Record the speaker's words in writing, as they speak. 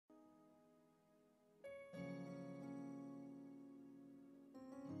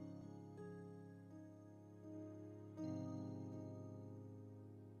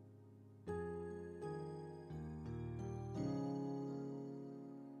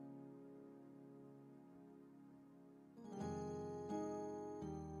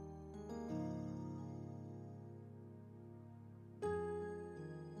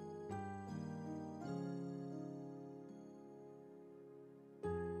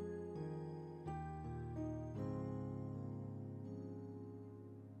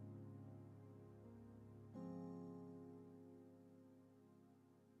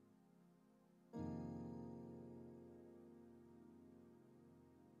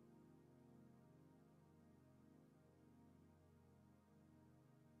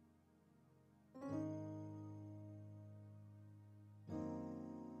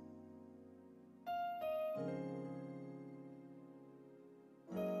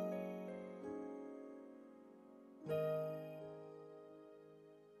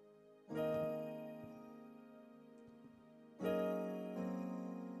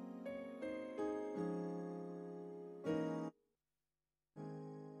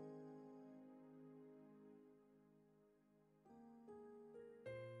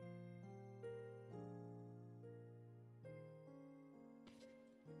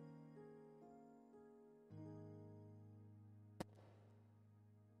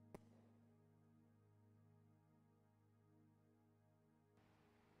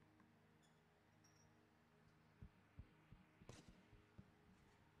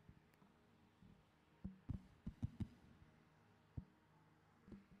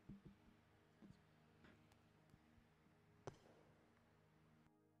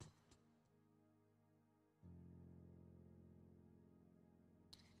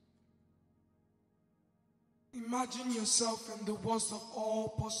Imagine yourself in the worst of all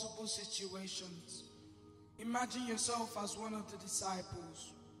possible situations. Imagine yourself as one of the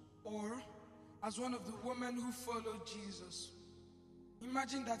disciples, or as one of the women who followed Jesus.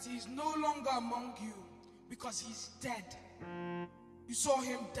 Imagine that he is no longer among you because he's dead. You saw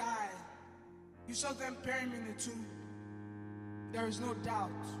him die. You saw them bury him in a tomb. There is no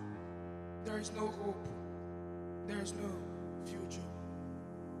doubt. There is no hope. There is no future.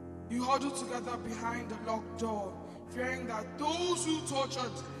 You huddle together behind the locked door, fearing that those who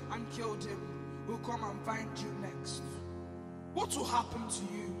tortured and killed him will come and find you next. What will happen to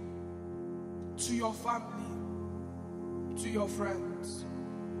you, to your family, to your friends?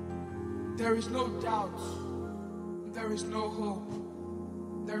 There is no doubt. There is no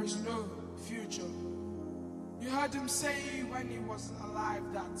hope. There is no future. You heard him say when he was alive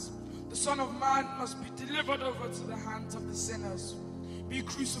that the Son of Man must be delivered over to the hands of the sinners, be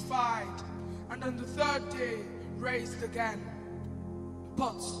crucified, and on the third day raised again.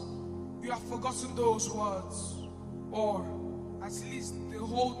 But you have forgotten those words, or at least they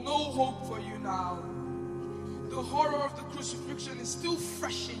hold no hope for you now. The horror of the crucifixion is still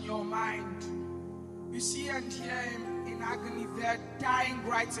fresh in your mind. You see and hear him in agony there, dying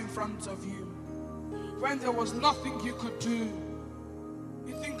right in front of you, when there was nothing you could do.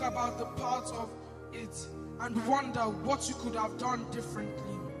 You think about the part of it and wonder what you could have done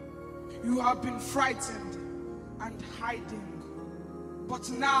differently. You have been frightened and hiding. But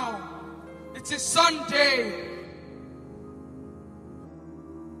now, it is Sunday.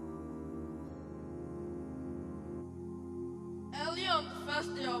 Early on the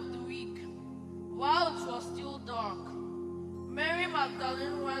first day of the week, while it was still dark, Mary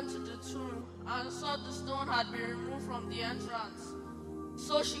Magdalene went to the tomb and saw the stone had been removed from the entrance.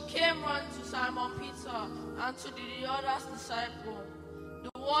 So she came running to Simon Peter and to the other disciple,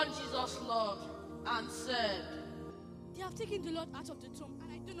 the one Jesus loved, and said, "They have taken the Lord out of the tomb,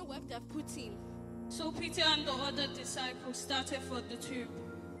 and I don't know where they have put him." So Peter and the other disciple started for the tomb.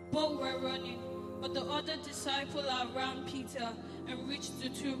 Both were running, but the other disciple outran Peter and reached the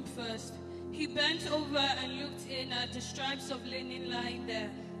tomb first. He bent over and looked in at the stripes of linen lying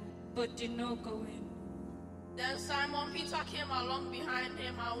there, but did not go in. Then Simon Peter came along behind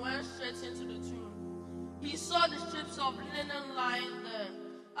him and went straight into the tomb. He saw the strips of linen lying there,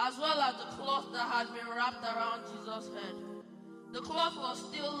 as well as the cloth that had been wrapped around Jesus' head. The cloth was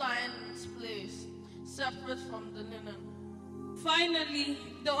still lying in its place, separate from the linen. Finally,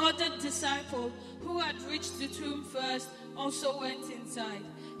 the other disciple, who had reached the tomb first, also went inside.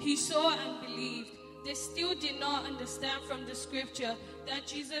 He saw and believed. They still did not understand from the scripture that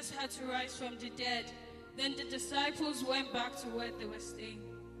Jesus had to rise from the dead. Then the disciples went back to where they were staying.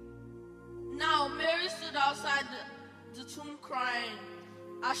 Now Mary stood outside the tomb crying.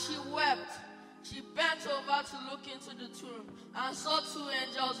 As she wept, she bent over to look into the tomb and saw two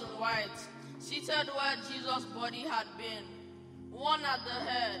angels in white, seated where Jesus' body had been, one at the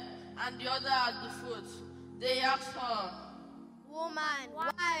head and the other at the foot. They asked her, "Woman,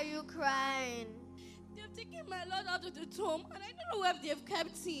 why are you crying?" "They've taken my Lord out of the tomb, and I don't know where they've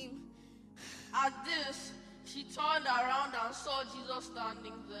kept him." At this, she turned around and saw Jesus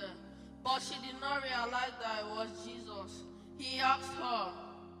standing there, but she did not realize that it was Jesus. He asked her,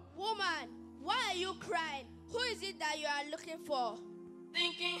 "Woman, why are you crying? Who is it that you are looking for?"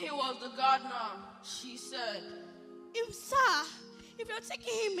 Thinking he was the gardener, she said, Sir, if you're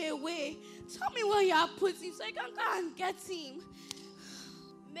taking him away, tell me where you have put him so I can go and get him."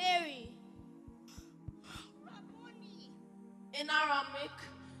 "Mary." "Rabboni." In Aramaic,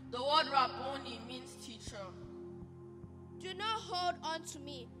 the word Rabboni means teacher. "Do not hold on to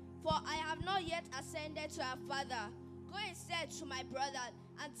me, for I have not yet ascended to our Father. Go instead to my brothers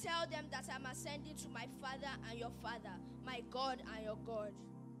and tell them that I'm ascending to my Father and your Father, my God and your God."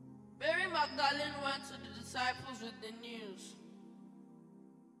 Mary Magdalene went to the disciples with the news.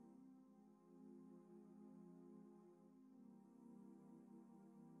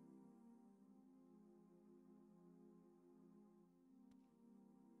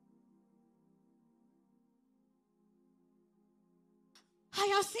 "I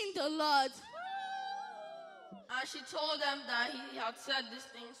have seen the Lord." And she told them that he had said these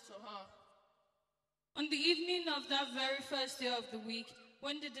things to her. On the evening of that very first day of the week,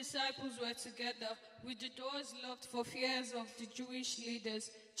 when the disciples were together, with the doors locked for fears of the Jewish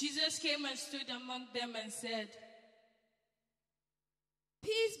leaders, Jesus came and stood among them and said,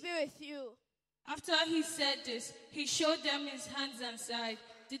 "Peace be with you." After he said this, he showed them his hands and side.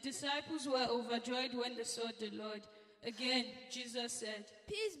 The disciples were overjoyed when they saw the Lord. Again, Jesus said,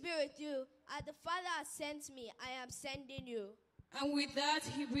 "Peace be with you. As the Father has sent me, I am sending you." And with that,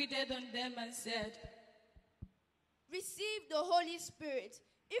 he breathed on them and said, Receive the Holy Spirit.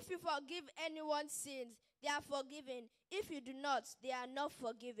 If you forgive anyone's sins, they are forgiven. If you do not, they are not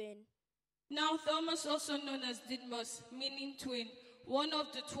forgiven. Now Thomas, also known as Didymus, meaning twin, one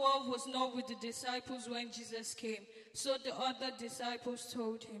of the 12, was not with the disciples when Jesus came. So the other disciples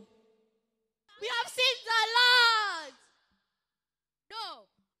told him, We have seen the Lord. No,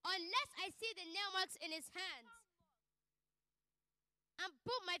 unless I see the nail marks in his hands, and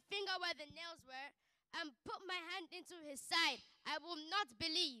put my finger where the nails were, and put my hand into his side, I will not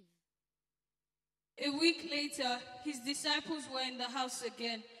believe. A week later, his disciples were in the house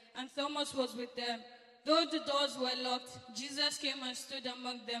again, and Thomas was with them. Though the doors were locked, Jesus came and stood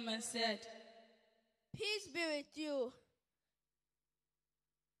among them and said, Peace be with you.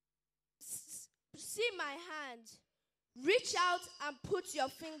 See my hand. Reach out and put your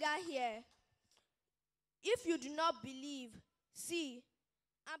finger here. If you do not believe, see,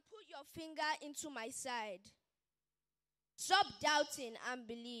 and put your finger into my side. Stop doubting and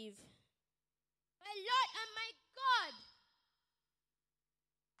believe. My Lord and my God.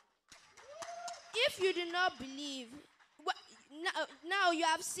 If you do not believe, now you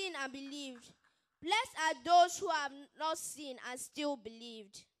have seen and believed. Blessed are those who have not seen and still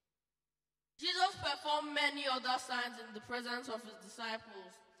believed. Jesus performed many other signs in the presence of his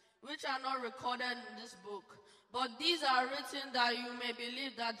disciples, which are not recorded in this book. But these are written that you may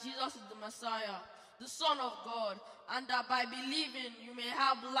believe that Jesus is the Messiah, the Son of God, and that by believing you may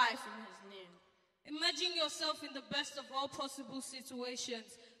have life in his name. Imagine yourself in the best of all possible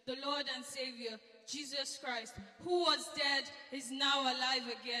situations. The Lord and Savior, Jesus Christ, who was dead, is now alive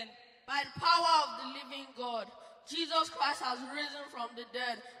again. By the power of the living God, Jesus Christ has risen from the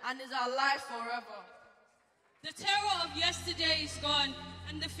dead and is alive forever. The terror of yesterday is gone,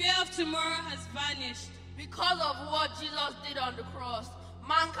 and the fear of tomorrow has vanished. Because of what Jesus did on the cross,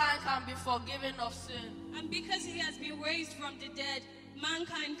 mankind can be forgiven of sin. And because he has been raised from the dead,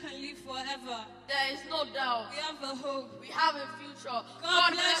 mankind can live forever. There is no doubt. We have a hope. We have a future.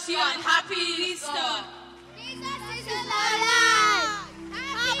 God bless you and happy Easter. Jesus is alive.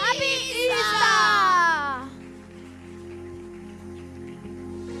 Happy Easter!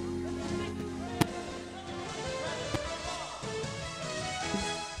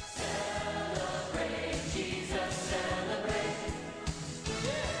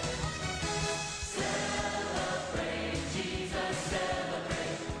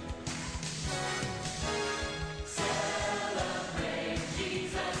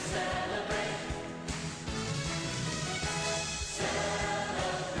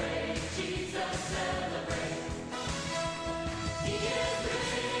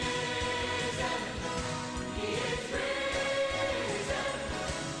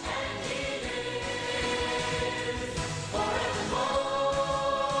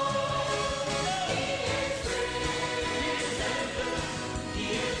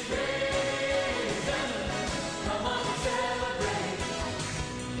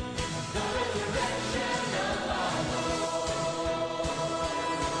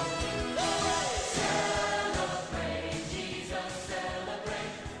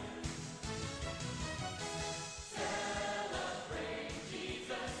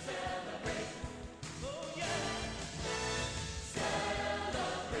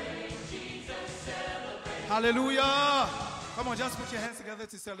 Hallelujah. Come on, just put your hands together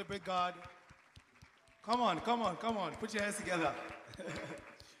to celebrate God. Come on. Put your hands together.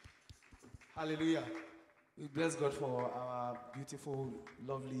 Hallelujah. We bless God for our beautiful,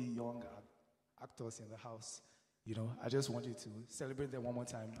 lovely young actors in the house. You know, I just want you to celebrate them one more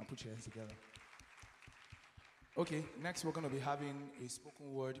time and put your hands together. Okay, next we're going to be having a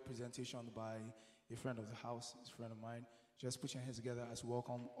spoken word presentation by a friend of the house, a friend of mine. Just put your hands together as we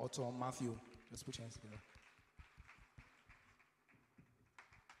welcome Otto Matthew. Just put your hands together.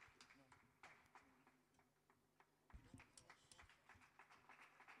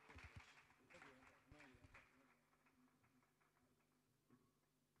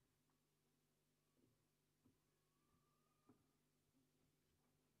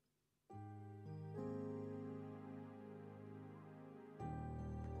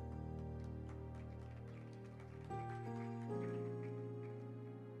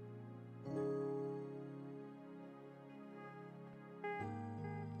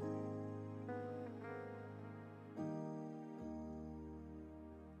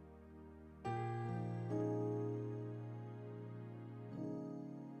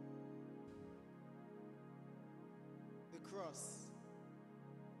 Cross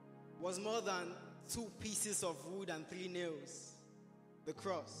was more than 2 pieces of wood and 3 nails. The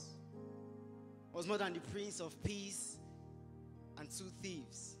cross was more than the Prince of Peace and 2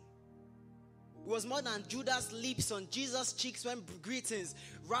 thieves. It was more than Judas' lips on Jesus' cheeks when greetings.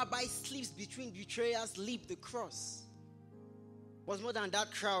 Rabbi slips between betrayers leap the cross. It was more than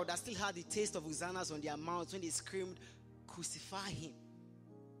that crowd that still had the taste of hosannas on their mouths when they screamed, crucify him.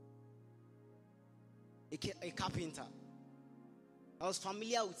 A carpenter. I was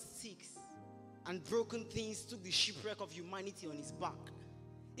familiar with sticks and broken things took the shipwreck of humanity on his back.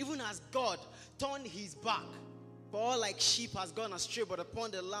 Even as God turned his back, for all like sheep has gone astray, but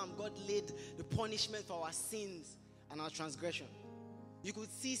upon the Lamb, God laid the punishment for our sins and our transgression. You could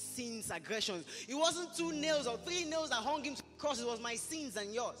see sins, aggressions. It wasn't 2 nails or 3 nails that hung him to the cross. It was my sins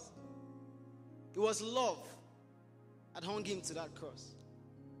and yours. It was love that hung him to that cross.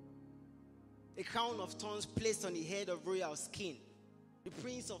 A crown of thorns placed on the head of royal skin. The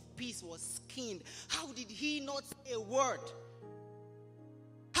Prince of Peace was skinned. How did he not say a word?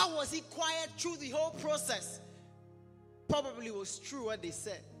 How was he quiet through the whole process? Probably was true what they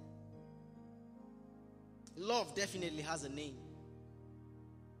said. Love definitely has a name.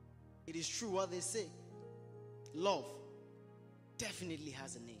 It is true what they say. Love definitely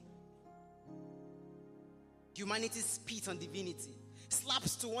has a name. Humanity spits on divinity.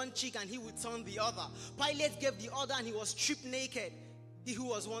 Slaps to one cheek and he would turn the other. Pilate gave the order and he was stripped naked. He who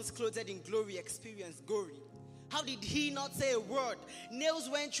was once clothed in glory experienced glory. How did he not say a word? Nails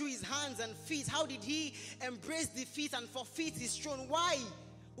went through his hands and feet. How did he embrace defeat and forfeit his throne? Why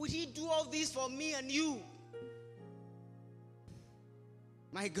would he do all this for me and you?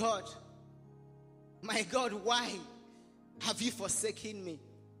 My God, why have you forsaken me?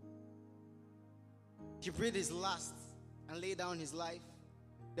 He breathed his last and laid down his life.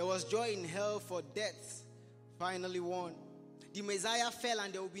 There was joy in hell for death finally won. The Messiah fell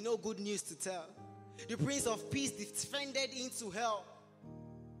and there will be no good news to tell. The Prince of Peace descended into hell.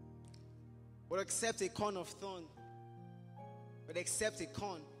 But except a corn of thorn,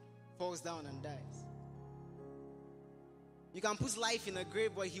 falls down and dies. You can put life in a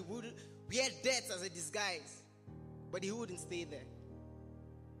grave, but he would wear death as a disguise. But he wouldn't stay there.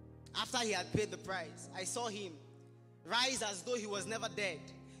 After he had paid the price, I saw him rise as though he was never dead.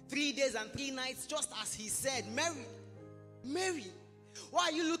 3 days and 3 nights, just as he said. Mary, why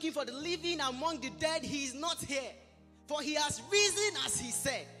are you looking for the living among the dead? He is not here, for he has risen as he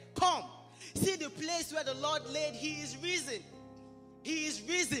said. Come, see the place where the Lord laid. He is risen. He is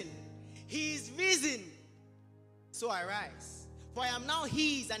risen. He is risen. So I rise, for I am now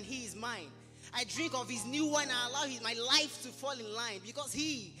his and he is mine. I drink of his new wine and allow my life to fall in line, because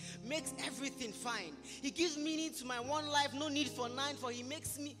he makes everything fine. He gives meaning to my one life, no need for 9, for he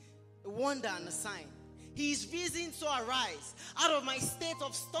makes me a wonder and a sign. He is risen, so I rise. Out of my state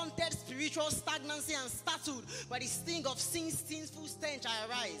of stunted spiritual stagnancy and startled by the sting of sin's sinful stench, I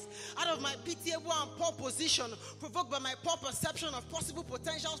arise. Out of my pitiable and poor position, provoked by my poor perception of possible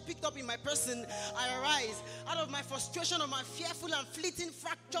potentials picked up in my person, I arise. Out of my frustration of my fearful and fleeting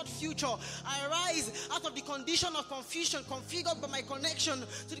fractured future, I arise. Out of the condition of confusion configured by my connection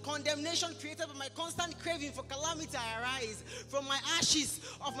to the condemnation created by my constant craving for calamity, I arise. From my ashes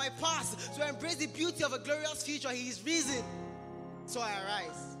of my past to embrace the beauty of a glorious future, he is risen. So I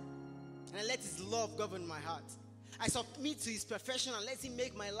arise and I let his love govern my heart. I submit to his perfection and let him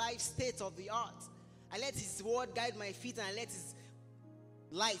make my life state of the art. I let his word guide my feet and I let his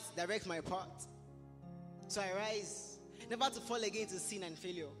light direct my path. So I rise, never to fall again to sin and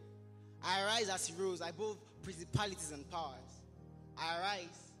failure. I arise as he rose above principalities and powers. I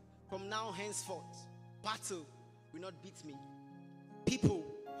arise from now henceforth. Battle will not beat me. People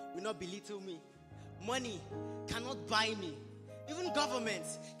will not belittle me. Money cannot buy me. Even government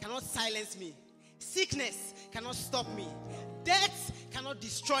cannot silence me. Sickness cannot stop me. Death cannot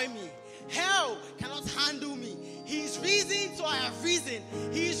destroy me. Hell cannot handle me. He is risen, so I have risen.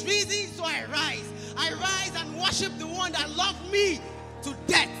 He is risen, so I rise. I rise and worship the one that loved me to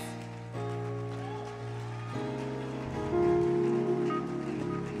death.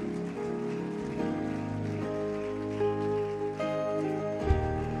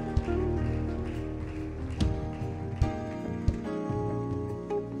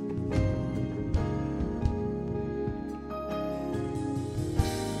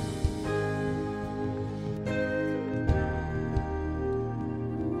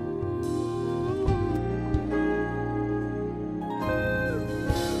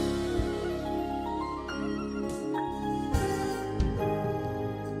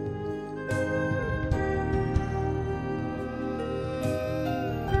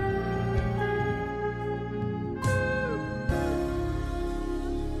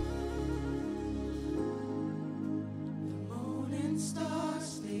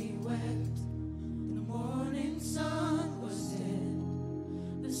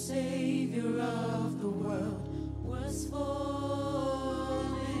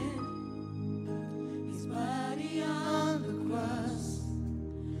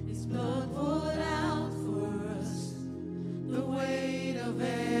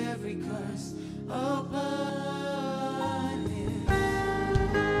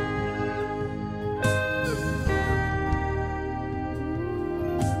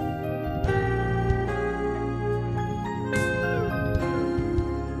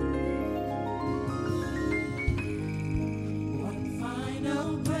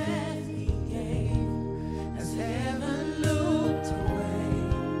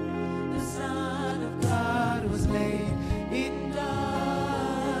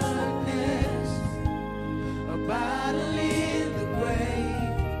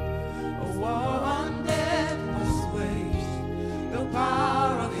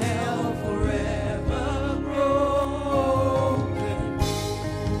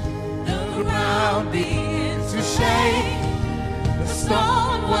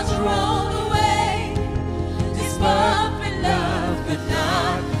 once rolled away. This perfect love could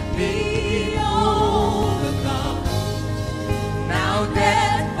not be overcome. Now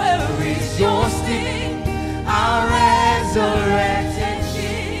death, where is your sting? Our resurrected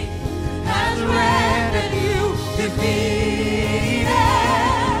King has rendered you defeated.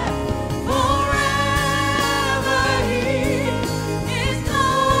 Forever He is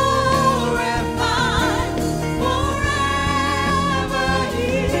glorified. Forever He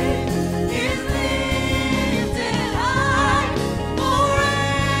is lifted high.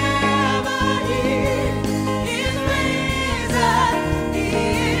 Forever He is risen. He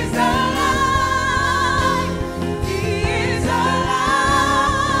is alive. He is alive.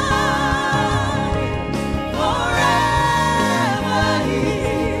 Forever He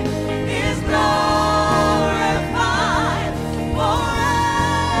is glorified.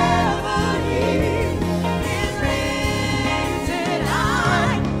 Forever He is lifted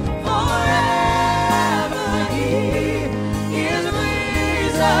high. Forever He is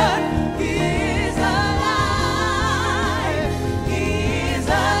risen. He is alive. He is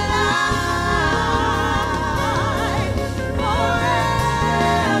alive.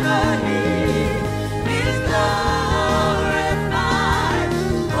 Forever He is glorified.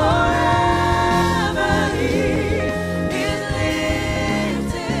 Forever He is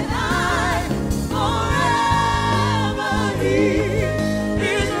lifted high. Forever He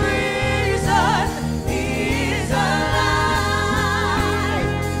is risen. He is alive.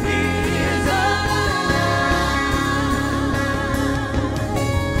 He is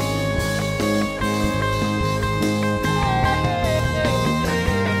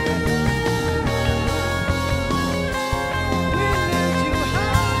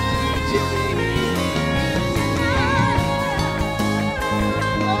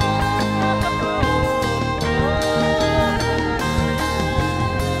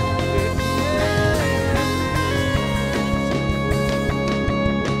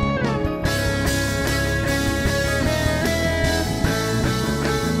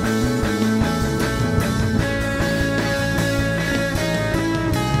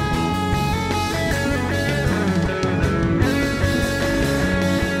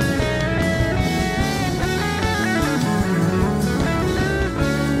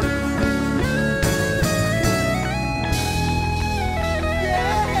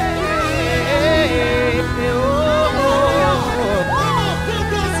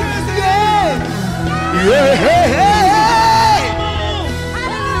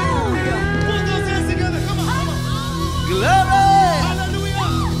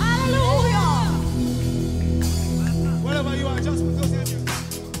Wherever you are, just put those hands together.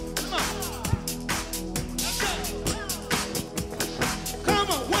 Come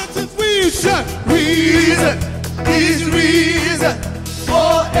on, 1, 2, 3, shout. Reason, He's risen,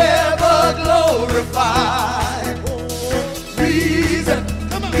 forever glorified. Reason,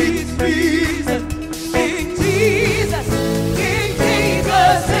 He's risen, King Jesus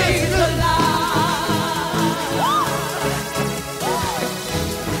is alive.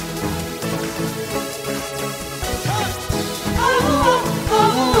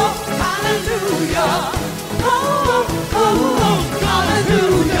 Hallelujah. Hallelujah.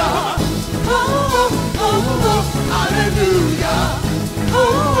 Hallelujah.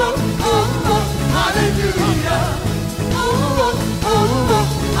 Hallelujah.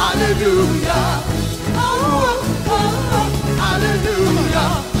 Hallelujah. Hallelujah.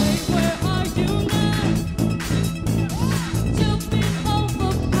 Where are you now? You've been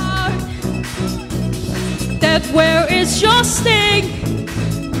overpowered. Death, where is your sting?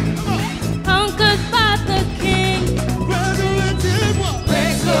 Conquered by the King. Resurrected one.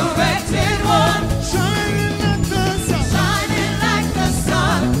 Resurrected one, Shining like the sun. shining like the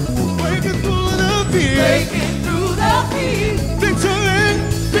sun, Breaking through the fear. breaking through the peace. Victory.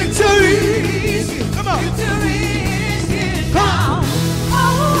 Victory. Come on. Victory is here now. Oh,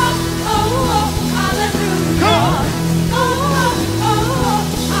 hallelujah. Come on. Oh,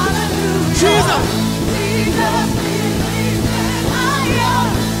 hallelujah. Jesus. Jesus is risen.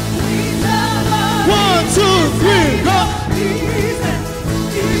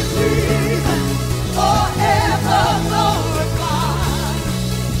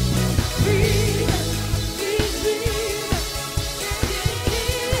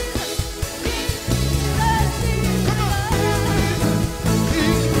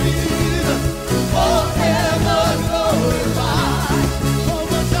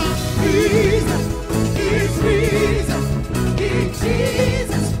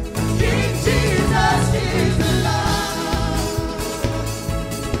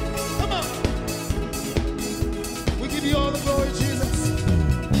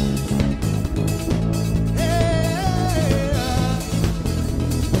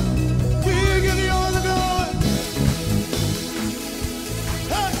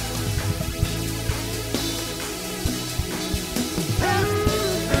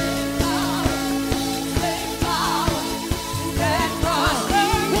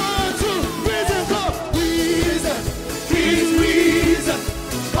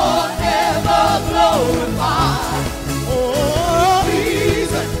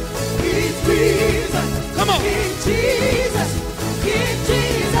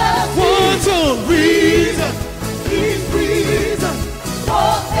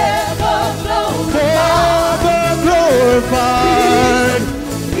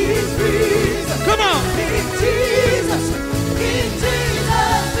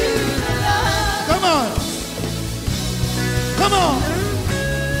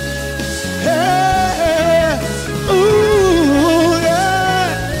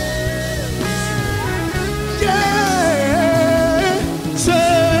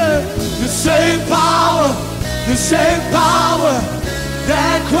 the same power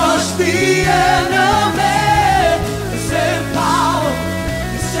that crushed the enemy. The same power,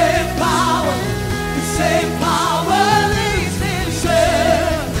 the same power, the same power lives in me.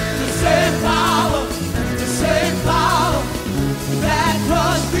 The same power that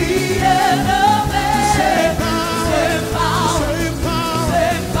crushed the enemy. Same power, same power,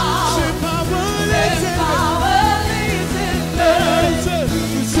 same power, same power lives in me.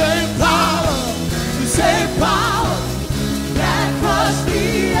 The same power that crushed the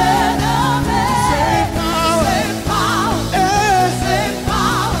enemy. Same power, same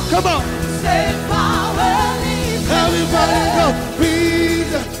power. Come on, same power lives in me. Everybody go.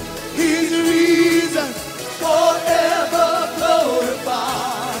 Reason, He's the reason forever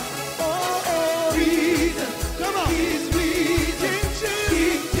glorified. Reason, come on. He's reason,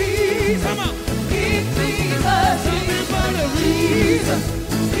 King Jesus. Come on. King Jesus, He's reason.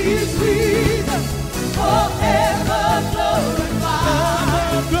 He's reason forever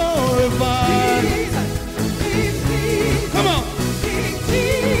glorified. Glorified. He's reason. Come on. King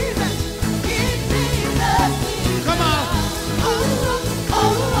Jesus, King Jesus. Come on.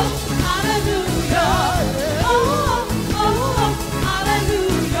 Hallelujah.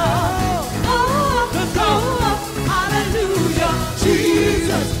 Hallelujah.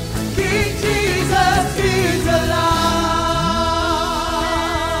 Jesus, King Jesus is alive.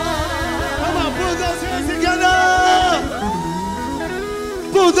 Come on, put those hands together.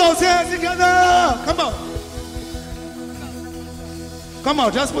 Put those hands together. Come on. Come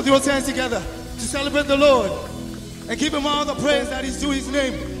on, just put those hands together to celebrate the Lord and give Him all the praise that is due His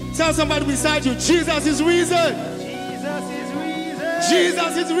name. Tell somebody beside you, Jesus is reason. Jesus is reason.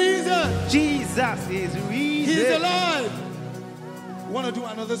 Jesus is reason. Jesus is reason. He's alive. We want to do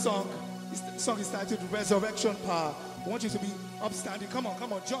another song. This song is titled Resurrection Power. I want you to be upstanding. Come on,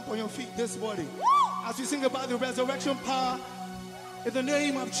 jump on your feet this morning. As we sing about the resurrection power in the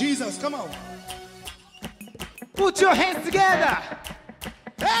name of Jesus. Come on. Put your hands together.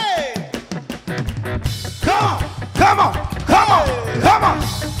 Hey! Come on, come on, come on, come on.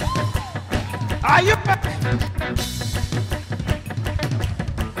 Are you ready?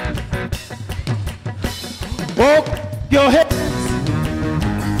 Open your hands,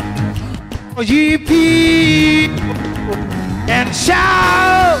 ye people, and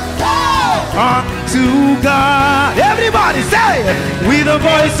shout unto God. Everybody say it with a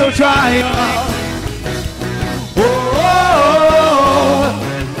voice of triumph.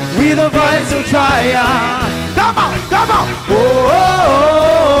 With a voice of triumph. Come on, come on.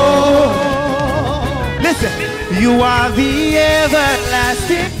 Listen, you are the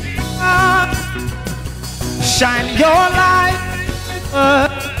everlasting God. Shine your light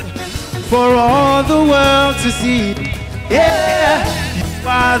for all the world to see. Yeah, you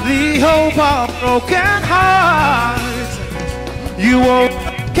are the hope of broken hearts. You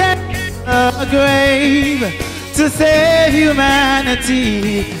overcame the grave to save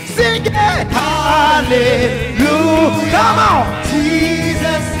humanity. Sing it! Hallelujah! Come on!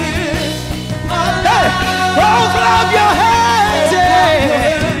 Jesus is alive. Hey! Oh, clap your hands!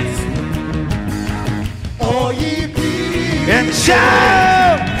 All ye people, And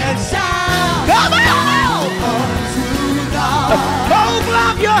shout! Come on! unto God. Oh,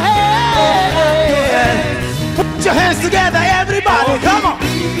 clap your hands! Put your hands together, everybody! Come on!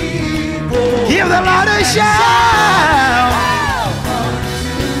 Give the Lord a shout!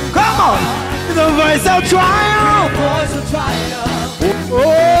 Come on! The voice of triumph!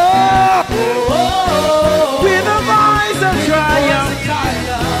 With the voice of triumph!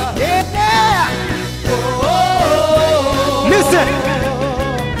 Yeah! Listen!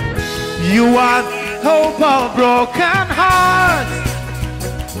 You are the hope of broken hearts.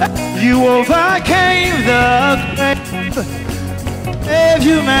 You overcame the grave of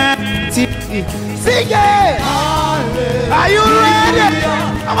humanity. Sing it! Are you ready?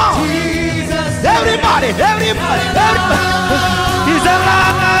 Come on! Everybody, everybody, everybody! He's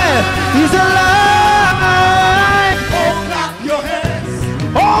alive! He's alive! Your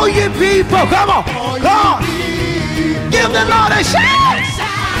hands. All you people, come on! Come on! Give the Lord a shout!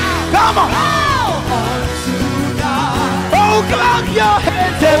 Come on! Oh, clap your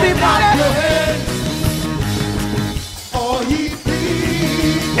hands, everybody! All ye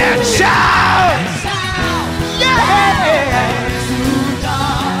people, And shout! Yeah!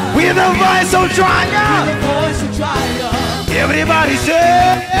 With a voice of triumph! Everybody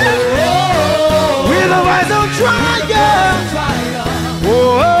say! With a voice of triumph! Oh!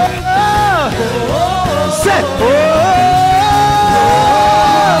 Say! Oh!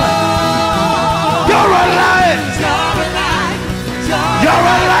 You're alive! You're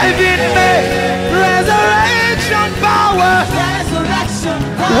alive in me! Resurrection!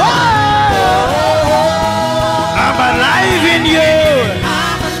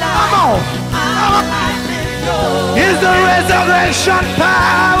 resurrection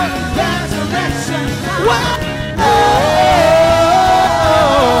power. Resurrection power. Wow.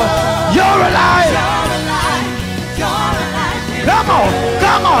 You're alive. You're alive. Come on,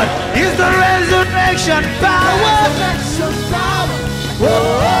 come on. It's the resurrection power. Resurrection power.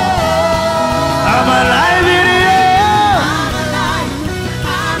 I'm alive in you. I'm alive.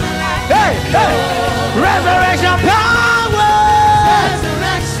 I'm alive. Hey, hey. Resurrection power.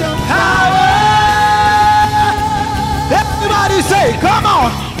 Resurrection Power. Everybody say, come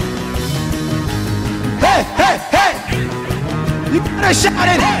on. Hey, hey, hey. You gotta shout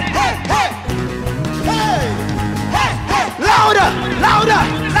it. Hey, hey, hey. Hey, hey, hey. Louder, louder,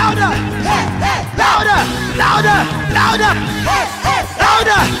 louder. Hey, hey. Louder, louder, louder. Hey, hey.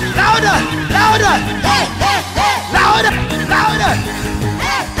 Louder, louder, louder. Hey, hey, hey. Louder, louder.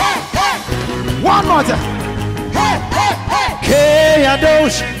 Hey, hey, hey. One more time. Hey, hey, hey.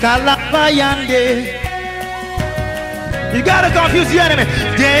 Keyadosh Kalabayande. You gotta confuse the enemy.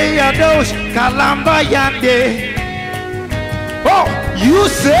 Keyadosh Kalambayande. Oh, you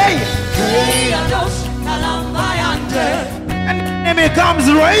say. Keyadosh Kalambayande. And the enemy comes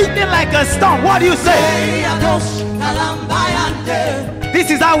raging like a storm. What do you say? Keyadosh Kalambayande. This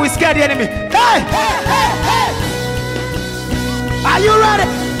is how we scare the enemy. Hey! Hey, hey, hey. Are you ready?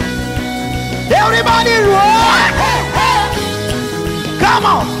 Everybody run! Hey, hey. Come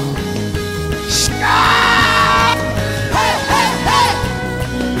on! Shout! Hey, hey, hey.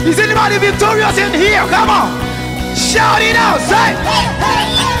 Is anybody victorious in here? Come on! Shout it out! Say! Hey, hey,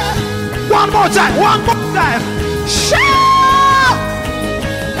 hey. One more time! One more time! Shout!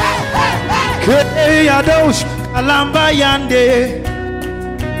 Hey, hey, hey. Keyadosh Kalambayande.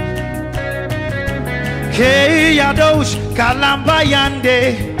 Keyadosh Kalambayande.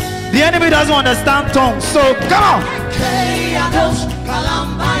 The enemy doesn't understand tongues, so come on. Keyadosh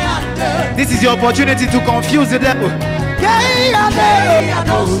Kalambayande. This is your opportunity to confuse the devil.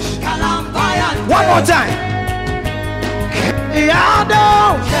 Keyadosh Kalambayande. One more time.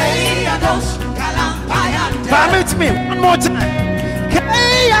 Keyadosh. Keyadosh Kalambayande. Permit me. One more time.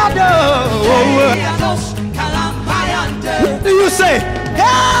 Keyadosh. Keyadosh Kalambayande. What do you say?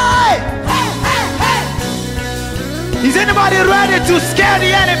 Hey! Is anybody ready to scare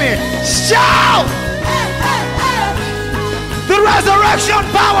the enemy? Shout! The resurrection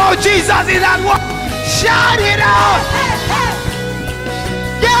power of Jesus is at work. Shout it out!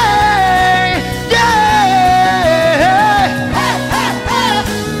 Yeah! Yeah!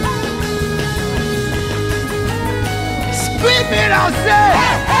 Scream it out, say!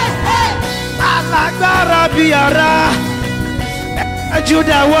 Alagbara biara,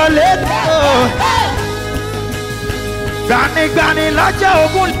 Judah wallet. Gbani lọ́jọ́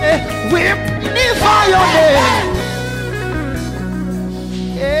ogunle, we ní fire.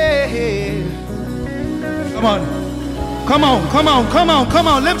 Come on, come on, come on, come on, come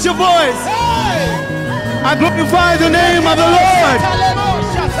on, lift your voice. I glorify the name of the Lord.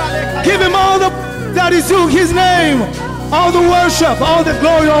 Give him all the that is due his name, all the worship, all the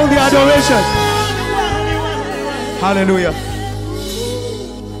glory, all the adoration. Hallelujah.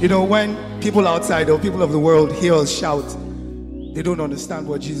 You know, when people outside or people of the world hear us shout, they don't understand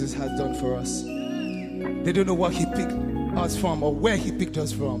what Jesus has done for us. They don't know what he picked us from or where he picked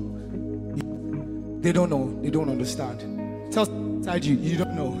us from. They don't know. They don't understand. Tell inside you, you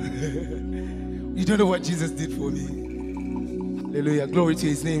don't know. You don't know what Jesus did for me. Hallelujah. Glory to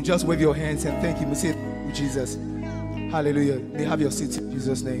his name. Just wave your hands and thank him. Say, thank you, Jesus. Hallelujah. May have your seats in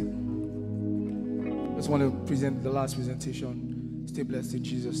Jesus' name. Just want to present the last presentation. Stay blessed in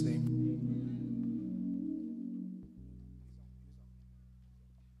Jesus' name.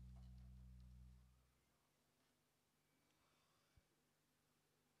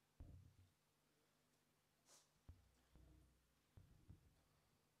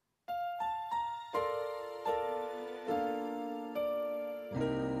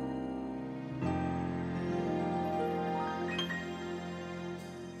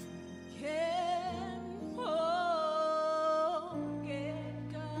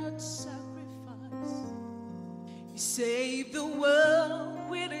 Save the world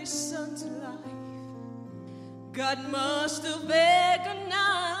with his son's life. God must have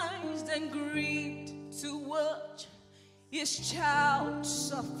agonized and grieved to watch his child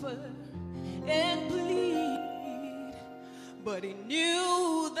suffer and bleed. But he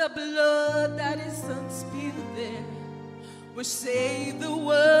knew the blood that his son spilled there would save the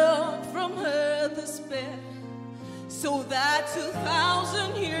world from her despair. So that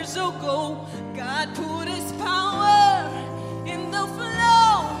 2,000 years ago, God put his power in the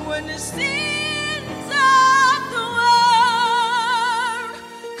flow when the sins of the world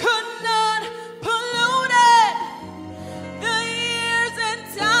could not pollute it. The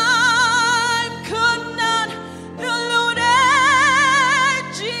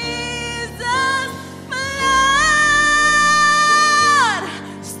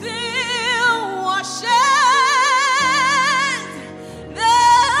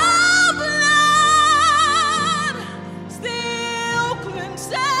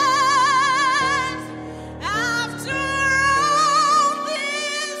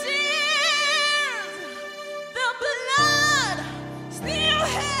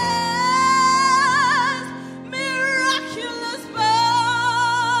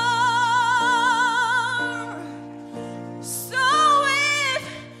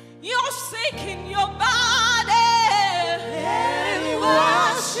in your body and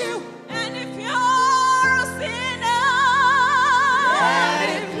wash you. And if you're a sinner, let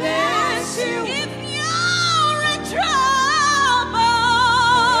it cleanse you. If you're in trouble,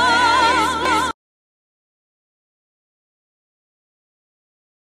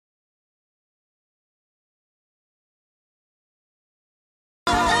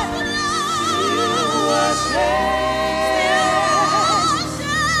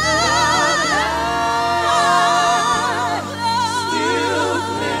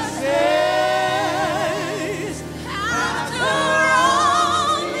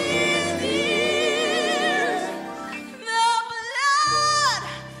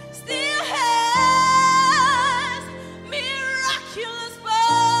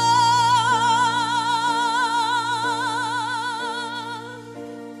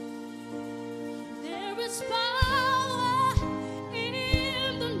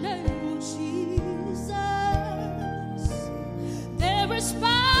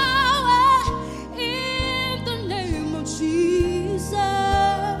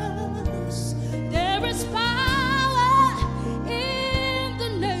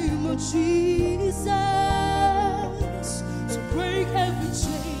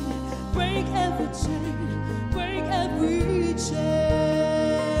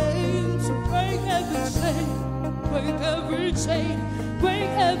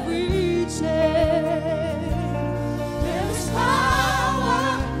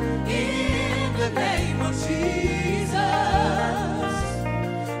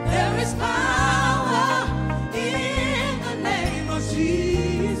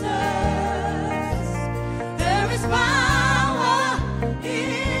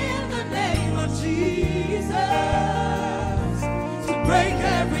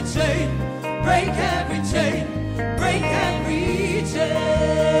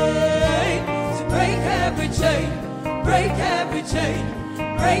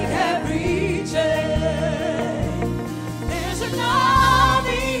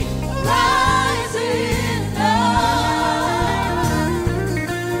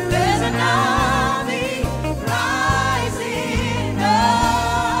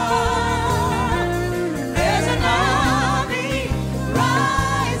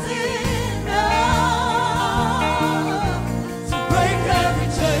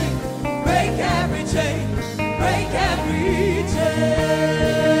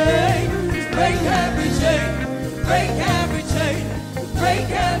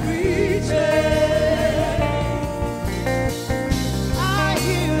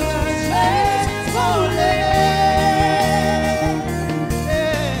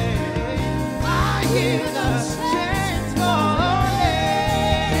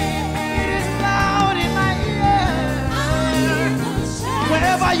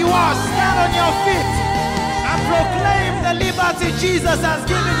 you are, stand on your feet and proclaim the liberty Jesus has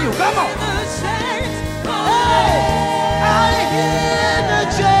given you. Come on. Hey, I hear the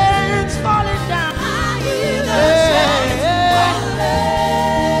chains falling down.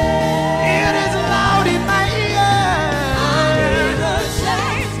 It is loud in my ear.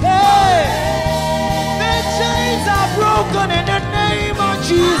 The chains are broken in the name of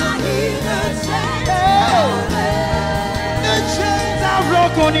Jesus. The chains are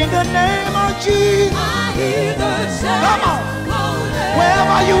broken in the name of Jesus. Come on.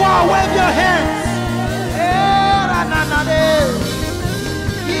 Wherever you are, wave your hands.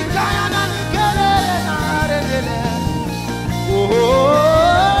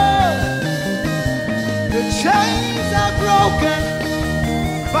 The chains are broken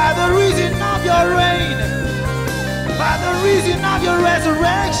by the reason of your reign, by the reason of your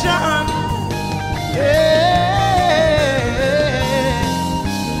resurrection.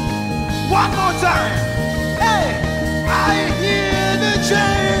 One more time. Hey, I hear the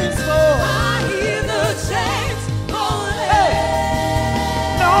chains fall. I hear the chains falling. Hey,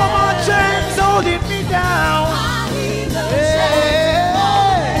 no more chains holding me down. I hear the chains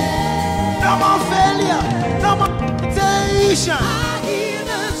falling. No more failure. No more temptation. I hear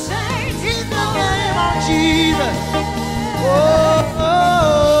the chains in the name of Jesus. Oh,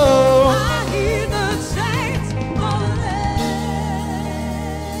 oh. I hear the chains falling.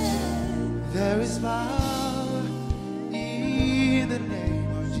 There is power in the name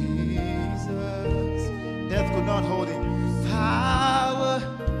of Jesus. Death could not hold it. Power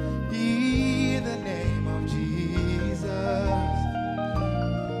in the name of Jesus.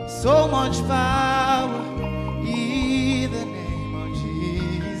 So much power in the name of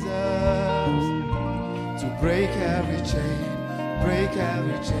Jesus. To break every chain, break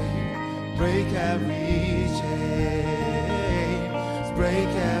every chain, break every chain, break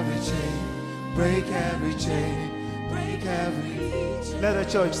every chain, break every chain, break every chain. Let the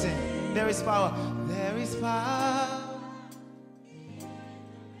church sing. There is power. There is power.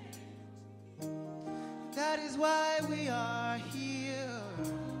 That is why we are here.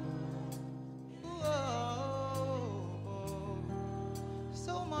 Whoa.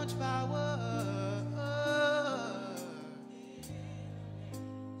 So much power.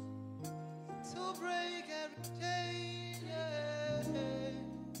 To break every chain.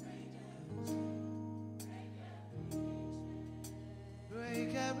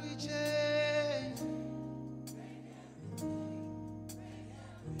 Break every chain.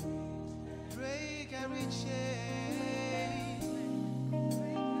 Break every chain.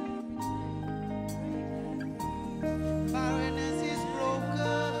 Barrenness is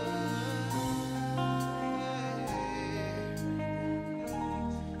broken.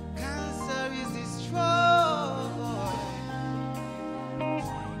 Cancer is destroyed.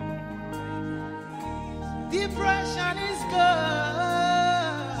 Depression is gone.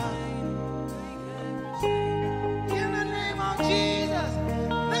 In the name of Jesus,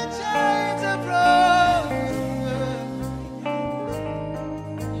 the chains are broken.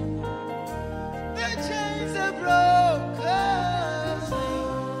 The chains are broken.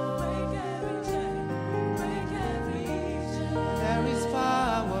 There is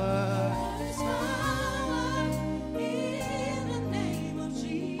power.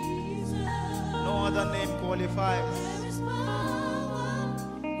 No other name qualifies.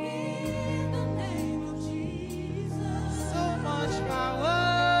 So much power.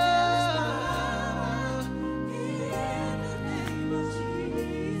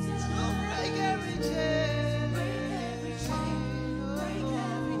 To break every chain.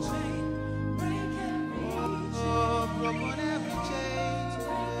 Oh, broken every chain.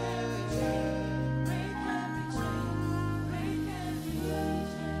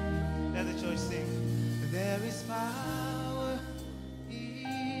 Let the church sing. There is power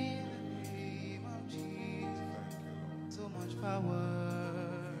in the name of Jesus. So much power.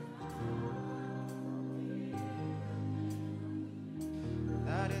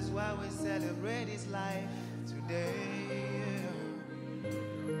 That is why we celebrate His life today.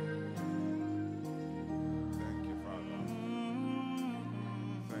 Thank you, Father.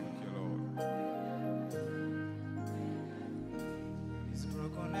 Thank you, Lord. He's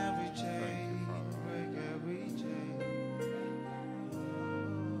broken every Thank chain. you, Father. Break every chain.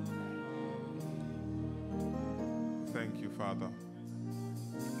 Thank you, Father.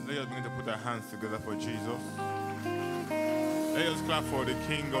 Let us begin to put our hands together for Jesus. Let us clap for the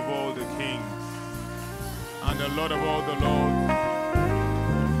King of all the kings and the Lord of all the lords,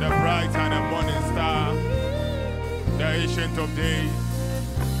 the bright and the morning star, the ancient of days,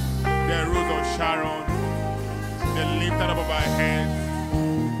 the rose of Sharon, the lifter up of our heads.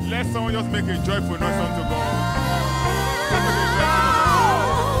 Let someone just make a joyful noise unto God. Let's make a joyful noise unto God.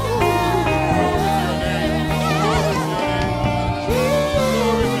 Glory to your name. Glory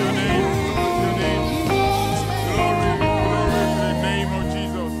to your name. Glory to your name. Glory to the name of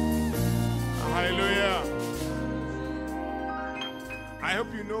Jesus. Hallelujah. I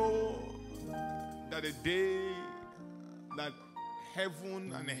hope you know that the day that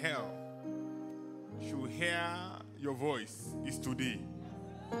heaven and hell should hear your voice is today.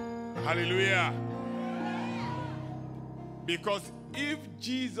 Hallelujah. Because if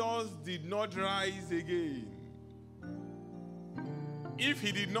Jesus did not rise again, if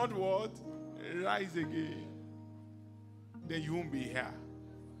he did not what? Rise again, then you won't be here.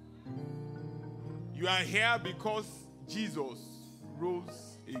 You are here because Jesus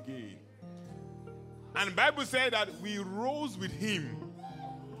rose again. And the Bible said that we rose with him.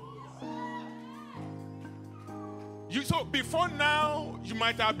 So before now, you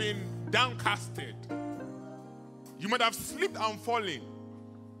might have been downcasted. You might have slipped and fallen.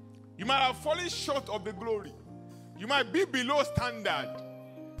 You might have fallen short of the glory. You might be below standard.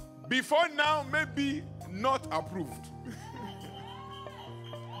 Before now, maybe not approved.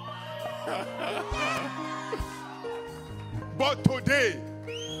 But today,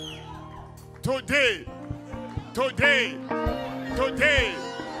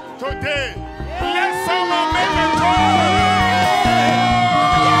 let someone make a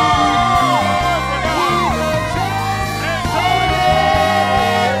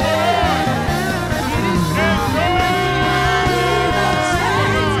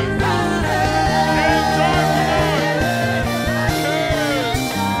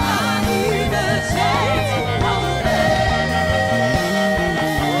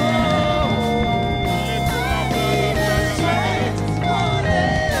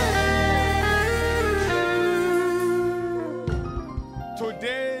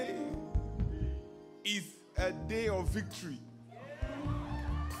is a day of victory.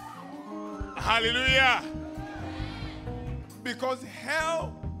 Hallelujah. Because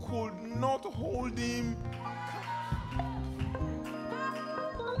hell could not hold him.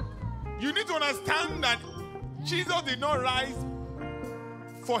 You need to understand that Jesus did not rise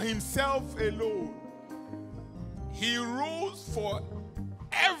for himself alone. He rose for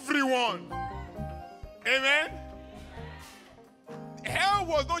everyone. Amen. Hell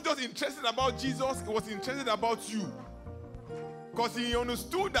was not just interested about Jesus, it was interested about you. Because he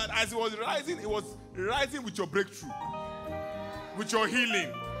understood that as he was rising with your breakthrough, with your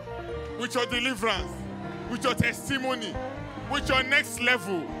healing, with your deliverance, with your testimony, with your next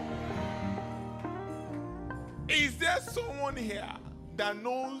level. Is there someone here that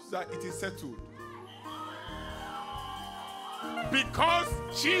knows that it is settled? Because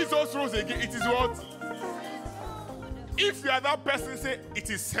Jesus rose again, it is what? If you are that person, say, it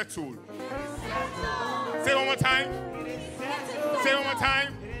is settled. Say it one more time. Say it one more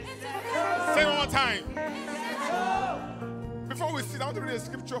time. Say it one more time. Before we sit, I want to read a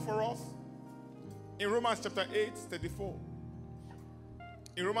scripture for us. In Romans chapter 8:34.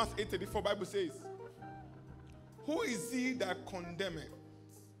 In Romans 8:34, Bible says, who is he that condemneth?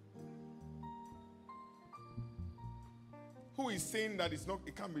 Who is saying that it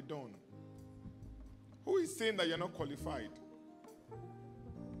can't be done? Who is saying that you're not qualified?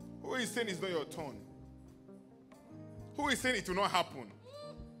 Who is saying it's not your turn? Who is saying it will not happen?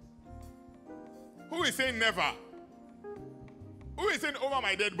 Who is saying never? Who is saying over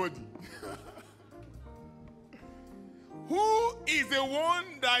my dead body? Who is the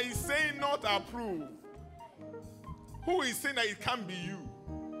one that is saying not approved? Who is saying that it can't be you?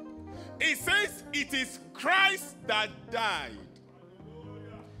 It says it is Christ that died.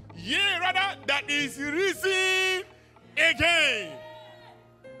 Yea, rather, that is risen again.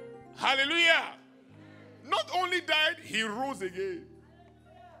 Hallelujah. Not only died, he rose again.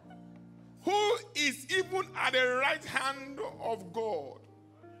 Who is even at the right hand of God,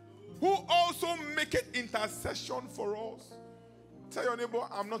 who also maketh intercession for us. Tell your neighbor,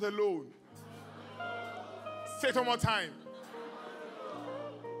 I'm not alone. Say it one more time.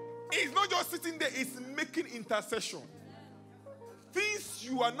 It's not just sitting there, it's making intercession. Things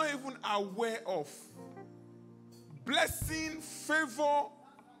you are not even aware of. Blessing, favor,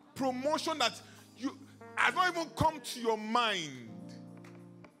 promotion that you has not even come to your mind.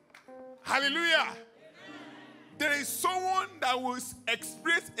 Hallelujah. There is someone that will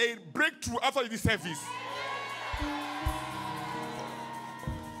experience a breakthrough after this service.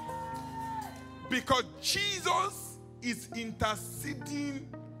 Because Jesus is interceding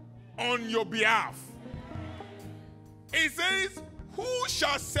on your behalf. It says, who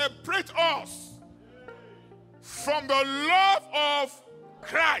shall separate us from the love of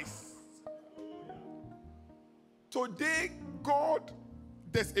Christ? Today, God,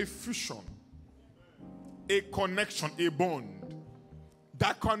 there's a fusion, a connection, a bond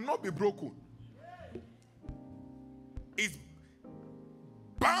that cannot be broken. It's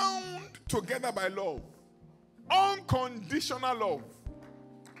bound together by love, unconditional love,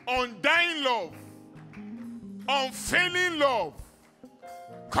 undying love, unfailing love,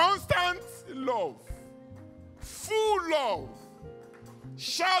 constant love, full love.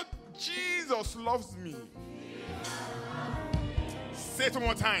 Shout, Jesus loves me. Say it one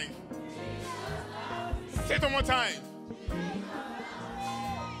more time. Say it one more time.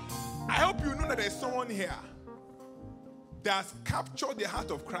 I hope you know that there's someone here that's captured the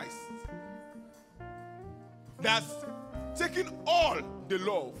heart of Christ, that's taken all the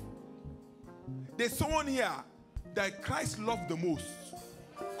love. There's someone here that Christ loved the most.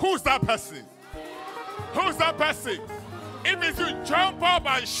 Who's that person? Who's that person? If it's you, jump up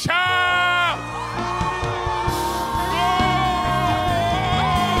and shout.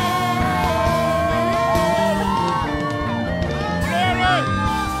 Glory!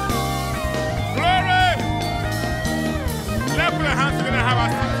 Glory! Let's put our hands together and have a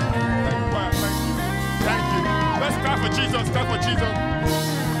seat. Thank you. Thank you. Let's clap for Jesus. Clap for Jesus.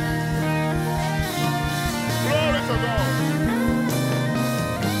 Glory to God.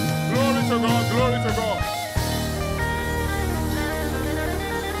 Glory to God. Glory to God.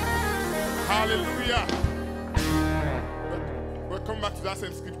 Hallelujah. We'll come back to that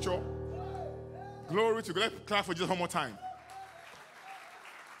same scripture. Glory to God. Let's clap for Jesus one more time.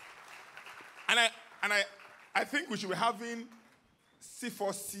 And I think we should be having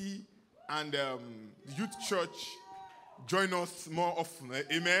C4C and the youth church join us more often.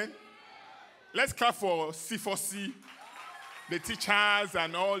 Amen. Let's clap for C4C, the teachers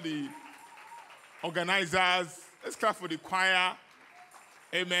and all the organizers. Let's clap for the choir.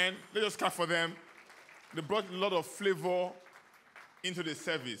 Amen. Let's just clap for them. They brought a lot of flavor into the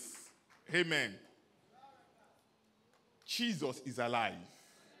service. Amen. Jesus is alive.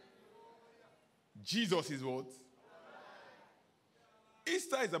 Jesus is what?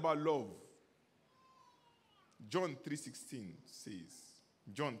 Easter is about love. John 3:16 says,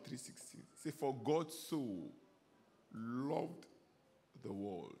 John 3:16 says, for God so loved the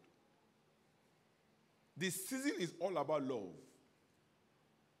world. This season is all about love.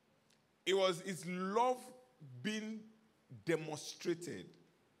 It's love being demonstrated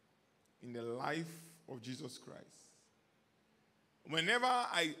in the life of Jesus Christ. Whenever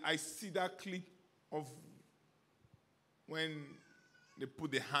I see that clip of when they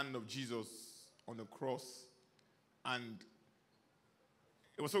put the hand of Jesus on the cross, and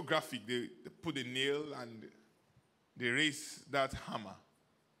it was so graphic, they put the nail and they raised that hammer.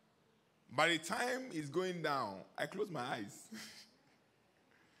 By the time it's going down, I close my eyes.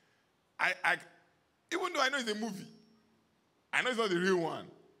 Even though I know it's a movie, I know it's not the real one,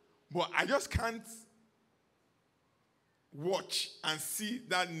 but I just can't watch and see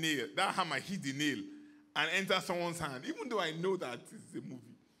that nail, that hammer hit the nail and enter someone's hand. Even though I know that it's a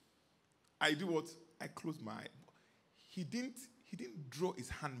movie, I do what? I close my eye. He didn't draw his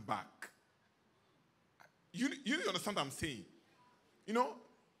hand back. You understand what I'm saying? You know,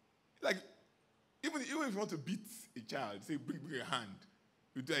 like even if you want to beat a child, say bring your hand.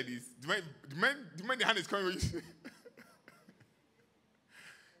 You do like this. The man the hand is coming. Say,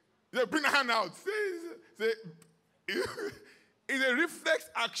 bring the hand out. Say, it's a reflex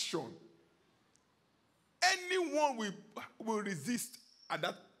action. Anyone will resist at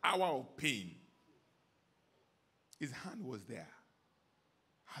that hour of pain. His hand was there.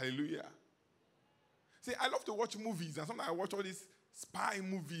 Hallelujah. See, I love to watch movies, and sometimes I watch all these spy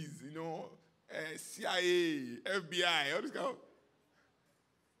movies, CIA, FBI, all this kind of.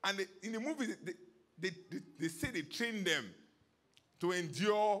 And in the movies, they say they train them to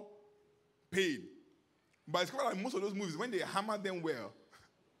endure pain. But it's quite like most of those movies, when they hammer them well,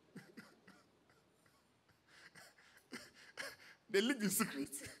 they leak the secret.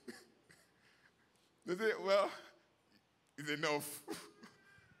 They say, well, it's enough.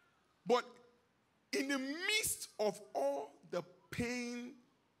 But in the midst of all the pain,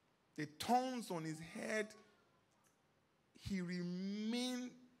 the thorns on his head, he remained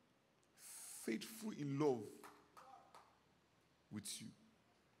faithful in love with you.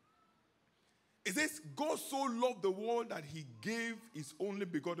 It says, God so loved the world that he gave his only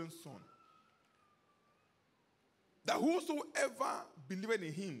begotten Son, that whosoever believeth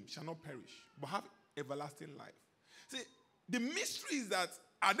in him shall not perish, but have everlasting life. See, the mystery is that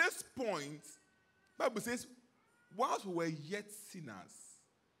at this point, the Bible says, whilst we were yet sinners,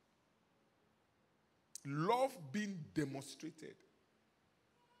 love being demonstrated.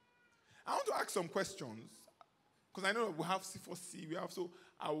 I want to ask some questions, because I know we have C4C, so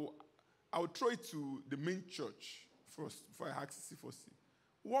I will throw it to the main church first before I ask C4C.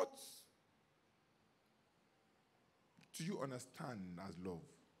 What do you understand as love?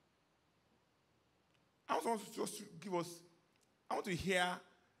 I also want to just give us, I want to hear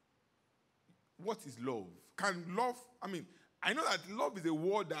what is love. Can love, I know that love is a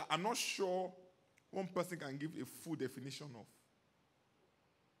word that I'm not sure one person can give a full definition of.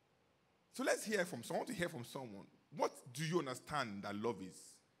 So let's hear from someone. I want to hear from someone. What do you understand that love is?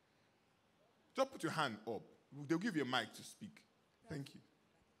 Just put your hand up. They'll give you a mic to speak. Thank you.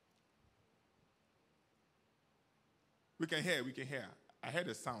 We can hear. I heard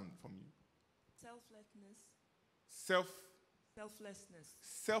a sound from you.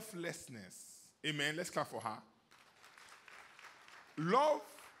 Selflessness. Amen. Let's clap for her. Love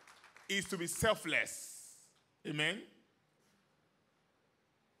is to be selfless. Amen.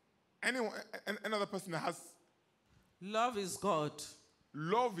 Anyone, another person that has? Love is God.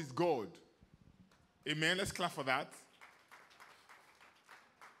 Love is God. Amen. Let's clap for that.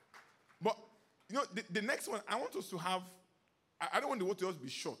 But, the next one, I want us to have, I don't want the word to just be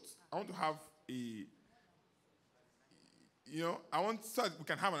short. I want to have I want so that we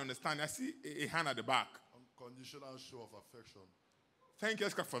can have an understanding. I see a hand at the back. Unconditional show of affection. Thank you.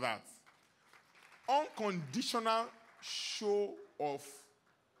 Let's clap for that. Unconditional show of.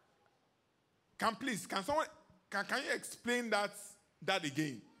 Can someone, can you explain that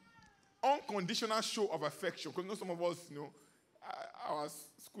again? Unconditional show of affection. Because some of us, our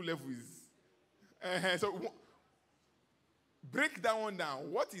school level is. So break that one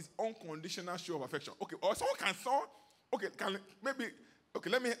down. What is unconditional show of affection? Okay, or someone. Okay,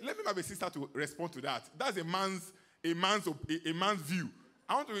 let me have a sister to respond to that. That's a man's view.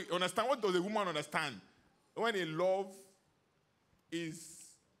 I want to understand, what does a woman understand when a love is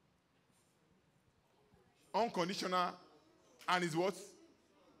unconditional, and is what?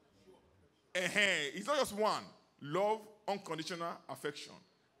 It's not just one. Love, unconditional affection,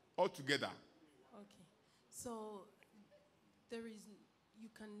 all together. Okay. So you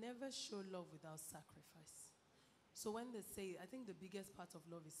can never show love without sacrifice. So when they say, I think the biggest part of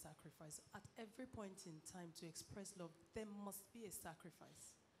love is sacrifice. At every point in time to express love, there must be a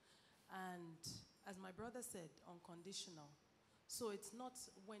sacrifice. And as my brother said, unconditional. So it's not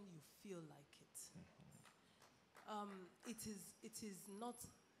when you feel like it. It is not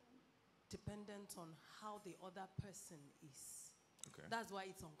dependent on how the other person is. Okay. That's why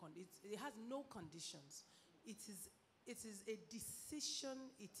it's unconditional. It has no conditions. It is a decision.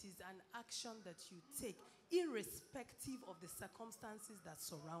 It is an action that you take, irrespective of the circumstances that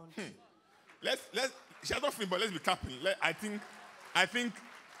surround you. She has not finished, but let's be clapping. I think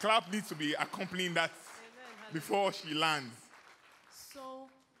clap needs to be accompanying that. Amen. Before she lands. So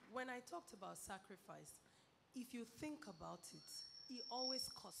when I talked about sacrifice, if you think about it, it always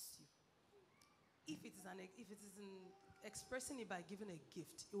costs you. If it is in expressing it by giving a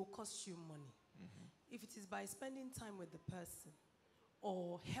gift, it will cost you money. Mm-hmm. If it is by spending time with the person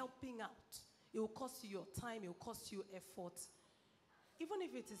or helping out, it will cost you your time, it will cost you effort. Even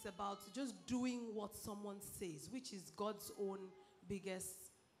if it is about just doing what someone says, which is God's own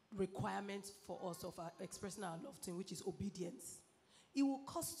biggest requirement for us of expressing our love to Him, which is obedience. It will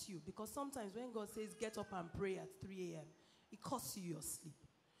cost you, because sometimes when God says get up and pray at 3 a.m., it costs you your sleep.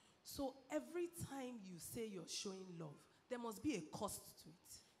 So every time you say you're showing love, there must be a cost to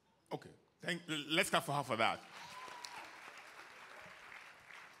it. Okay, let's clap for her for that.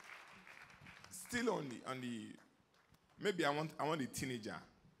 Still on the maybe I want a teenager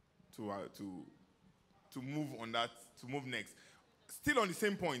to move on that, to move next. Still on the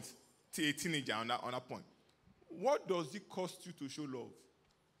same point, to a teenager on that point. What does it cost you to show love?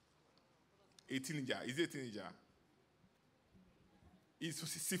 A teenager. Is it a teenager? It's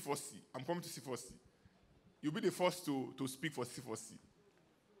C4C. I'm coming to C4C. You'll be the first to speak for C4C.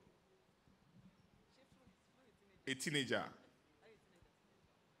 A teenager.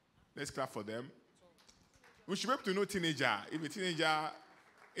 Let's clap for them. We should be able to know teenager. If a teenager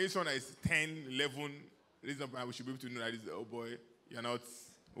is someone that is 10, 11, reasonable, we should be able to know that is, oh boy, you're not,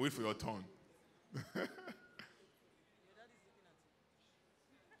 wait for your turn.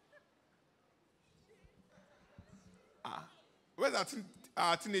 Where's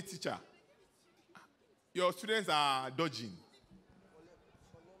our teenage teacher? Your students are dodging.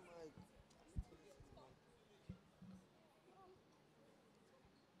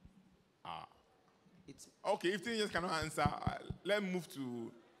 Okay, if teenagers cannot answer, let's move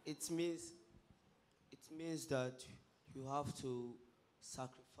to... It means that you have to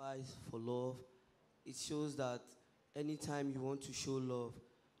sacrifice for love. It shows that anytime you want to show love,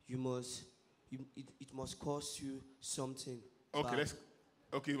 it must cost you something. Okay,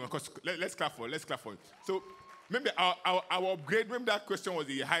 let's clap for it. So maybe our upgrade, maybe that question was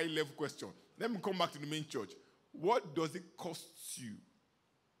a high level question. Let me come back to the main church. What does it cost you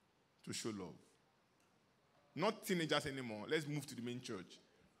to show love? Not teenagers anymore. Let's move to the main church.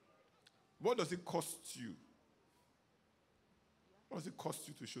 What does it cost you? What does it cost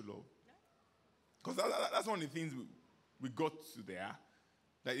you to show love? Because that's one of the things we got to there,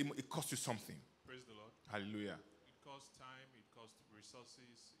 that it costs you something. Praise the Lord. Hallelujah. It costs time, it costs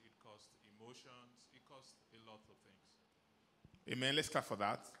resources, it costs emotions, it costs a lot of things. Amen. Let's clap for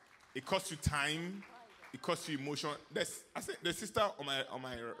that. It costs you time, it costs you emotion. I think the sister on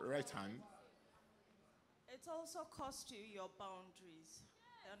my right hand. It also costs you your boundaries.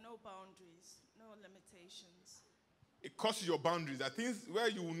 There are no boundaries, no limitations. It costs you your boundaries. There are things where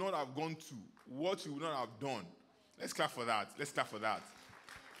you will not have gone to, what you will not have done. Let's clap for that.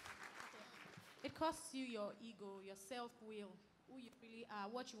 It costs you your ego, your self-will, who you really are,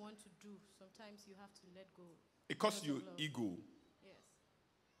 what you want to do. Sometimes you have to let go. It costs you ego. Yes.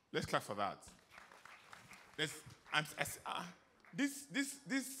 Let's clap for that. This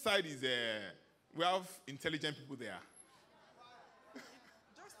side is we have intelligent people there.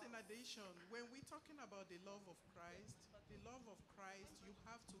 Just in addition, when we're talking about the love of Christ, you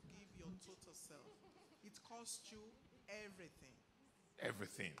have to give your total self. It costs you everything.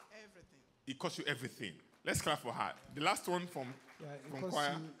 Everything. It costs you everything. Let's clap for her. The last one from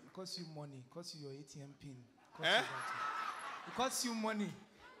choir. It costs you money. It costs you your ATM pin. It costs you money.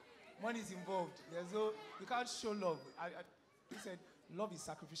 Money is involved. You can't show love. He said love is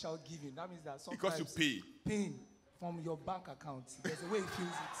sacrificial giving. That means that sometimes because you paying from your bank account. There's a way he feels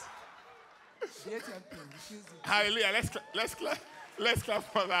it. The ATM pin, he feels it. Hallelujah. Let's clap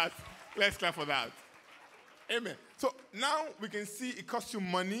for that. Let's clap for that. Amen. So now we can see it costs you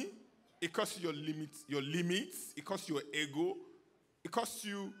money, It costs you your limits. It costs you your ego. It costs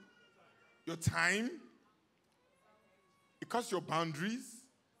you your time. It costs your boundaries,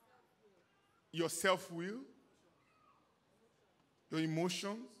 your self-will, your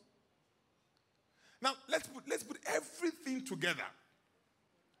emotions. Now, let's put everything together.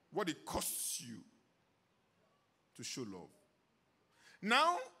 What it costs you to show love.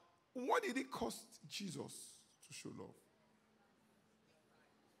 Now, what did it cost Jesus to show love?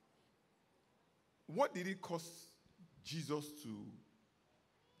 What did it cost Jesus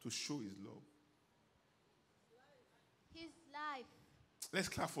to show his love? His life. Let's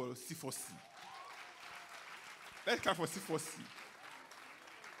clap for C4C. Let's clap for C4C.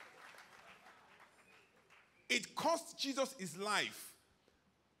 It cost Jesus his life.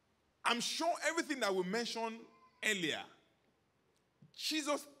 I'm sure everything that we mentioned earlier,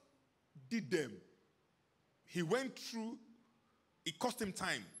 Jesus did them. He went through, it cost him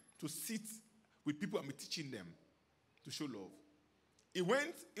time to sit with people and be teaching them to show love. He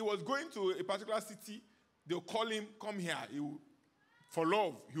was going to a particular city, they'll call him, come here. For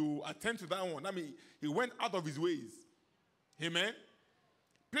love, he will attend to that one. I mean, he went out of his ways. Amen?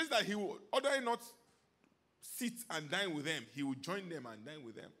 Place that he would ordinarily not sit and dine with them. He would join them and dine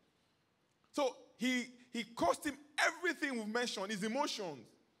with them. So he cost him everything we've mentioned, his emotions.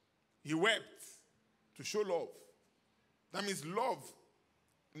 He wept to show love. That means love,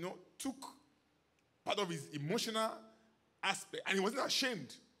 took part of his emotional aspect, and he wasn't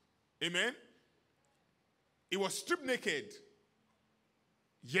ashamed. Amen? He was stripped naked,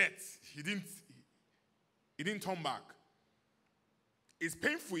 yet he didn't turn back. It's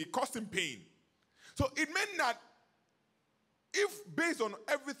painful. It cost him pain. So it meant that if, based on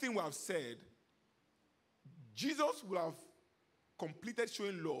everything we have said, Jesus would have completed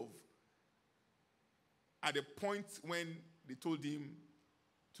showing love at the point when they told him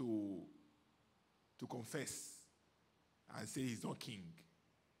to confess and say he's not king.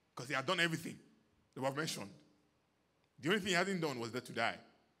 Because he had done everything that we have mentioned. The only thing he hadn't done was there to die.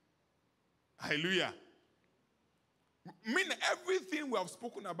 Hallelujah. Meaning everything we have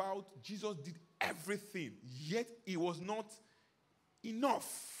spoken about, Jesus did everything. Yet it was not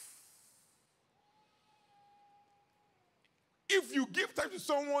enough. If you give time to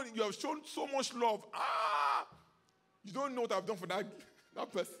someone, you have shown so much love. You don't know what I've done for that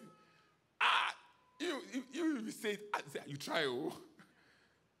person. You say, you try. Oh.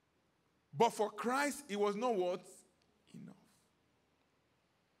 But for Christ, it was not what? Enough.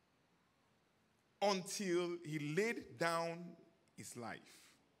 Until he laid down his life.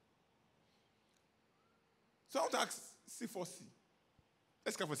 So I want to ask C4C.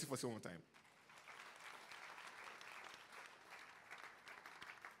 Let's come for C4C one more time.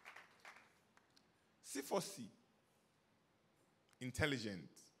 C4C. Intelligent.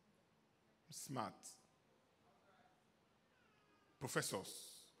 Smart. Professors.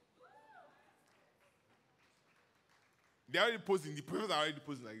 They're already posing. The professors are already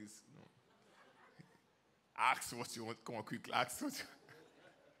posing like this. No. Ask what you want. Come on, quick. Ask what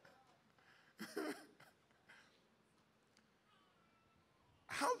you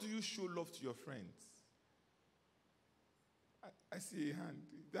How do you show love to your friends? I see a hand.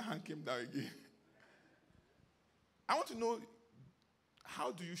 That hand came down again. I want to know,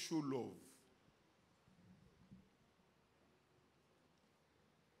 how do you show love?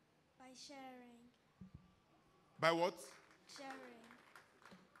 By sharing. By what? Sharing.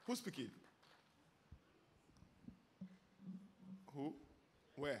 Who's speaking? Who?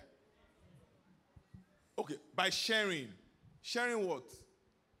 Where? Okay, by sharing. Sharing what?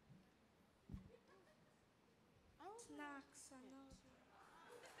 Snacks and all.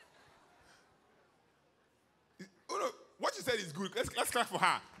 Oh, no, what you said is good. Let's clap for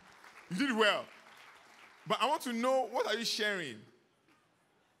her. You did well. But I want to know, what are you sharing?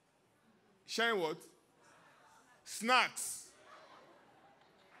 Sharing what? Snacks.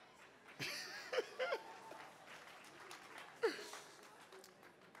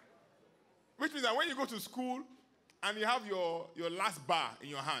 Which means that when you go to school and you have your last bar in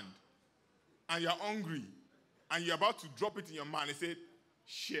your hand and you're hungry and you're about to drop it in your mouth and say,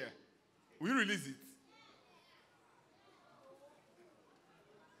 share. Will you release it?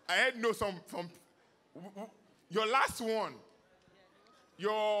 I had no some your last one.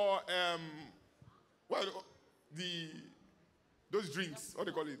 Your those drinks, what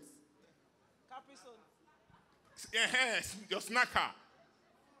do you call it? Yes, your snacker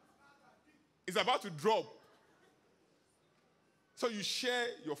is about to drop. So you share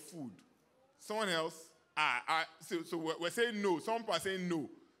your food. Someone else, so we're saying no. Some people are saying no.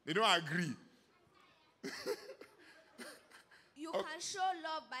 They don't agree. You can show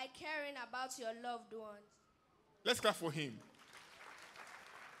love by caring about your loved ones. Let's clap for him.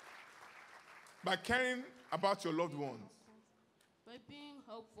 By caring about your loved ones. By being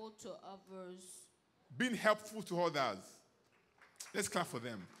helpful to others. Being helpful to others. Let's clap for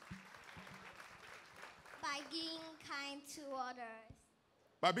them. By being kind to others.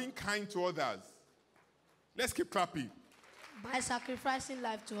 By being kind to others. Let's keep clapping. By sacrificing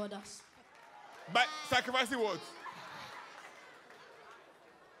life to others. By sacrificing what?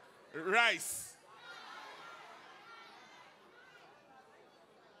 Rice.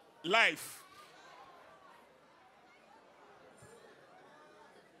 Life.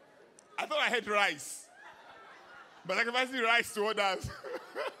 I thought I had rice. But sacrificing rice to others.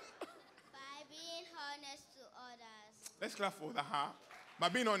 By being honest to others. Let's clap for that. By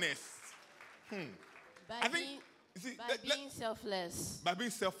being honest. By being selfless. By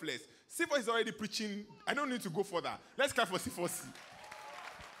being selfless. C4 is already preaching. I don't need to go further. Let's clap for C4C.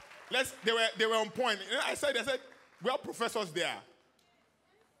 They were on point. You know, I said, we are professors there.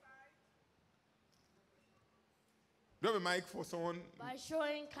 Do you have a mic for someone? By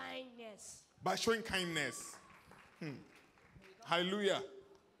showing kindness. By showing kindness. Hallelujah.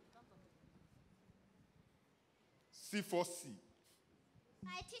 C4C.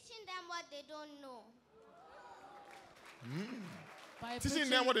 By teaching them what they don't know. By Teaching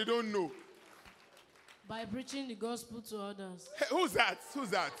them what they don't know. By preaching the gospel to others. Hey, who's that?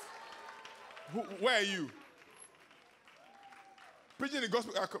 Where are you? Preaching the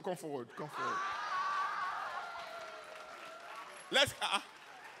gospel. Come forward. Let's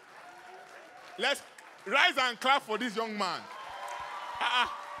rise and clap for this young man.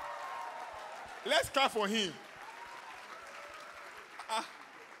 Let's clap for him.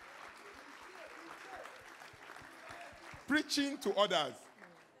 Preaching to others.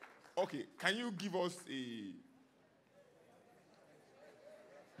 Okay, can you give us a...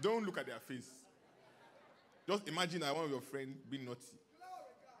 Don't look at their face. Just imagine that one of your friends being naughty.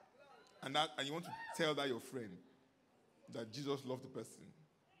 And you want to tell that your friend that Jesus loved the person.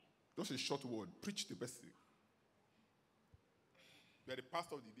 Just a short word. Preach to the person. You are the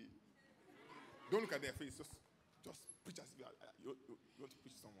pastor of the day. Don't look at their face. Just preach as if you want to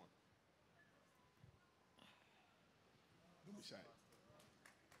preach to someone. Don't be shy.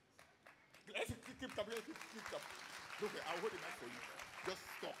 Let's keep tapping. Okay, I'll hold the mic for you. Just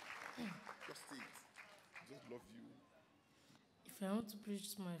stop. Just say it. Just love you. If I want to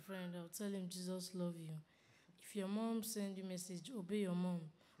preach to my friend, I'll tell him Jesus love you. If your mom send you message, obey your mom.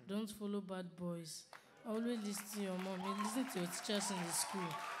 Don't follow bad boys. Always listen to your mom. Listen to your teachers in the school.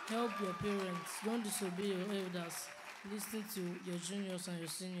 Help your parents. Don't disobey your elders. Listen to your juniors and your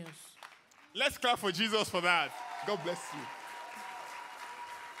seniors. Let's clap for Jesus for that. God bless you.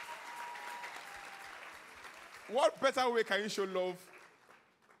 What better way can you show love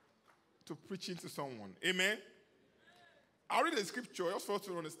to preaching to someone? Amen? I'll read the scripture just for us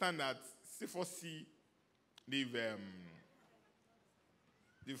to understand that C4C, they've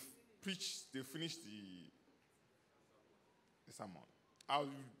finished the sermon. I'll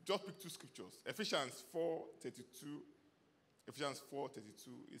just pick two scriptures. Ephesians 4:32. Ephesians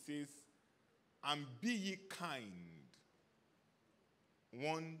 4:32. It says, "And be ye kind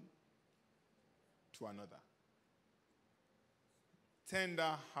one to another,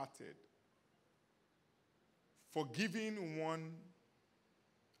 tender-hearted, forgiving one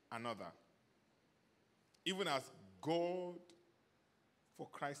another, even as God, for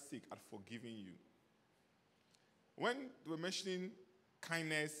Christ's sake, had forgiven you." When they were mentioning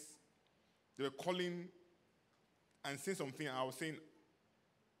kindness, they were calling and saying something, and I was saying,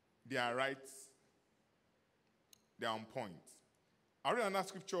 they are right, they are on point. I read another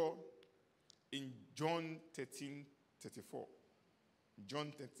scripture in John 13:34.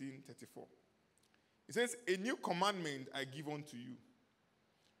 John 13:34. It says, "A new commandment I give unto you,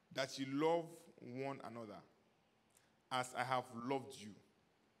 that you love one another, as I have loved you,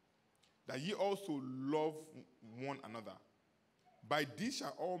 that ye also love one another. By this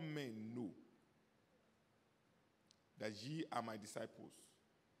shall all men know that ye are my disciples,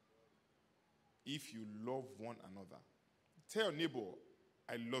 if you love one another." Tell your neighbor,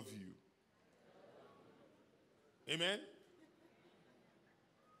 "I love you." Amen?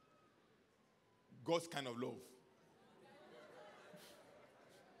 God's kind of love.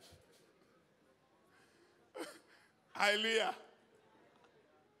 Hallelujah.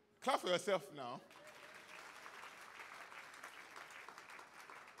 Clap for yourself now.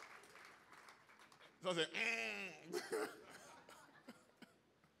 So say,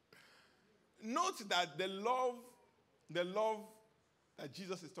 Note that the love that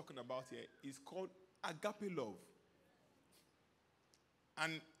Jesus is talking about here is called agape love.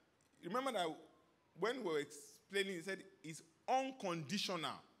 And remember that when we were explaining, he said it's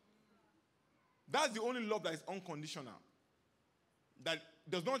unconditional. That's the only love that is unconditional. That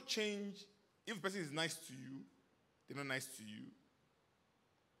does not change if the person is nice to you, they're not nice to you.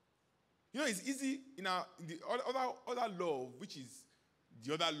 You know, it's easy in the other love, which is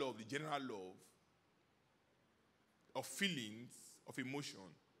the other love, the general love of feelings, of emotion.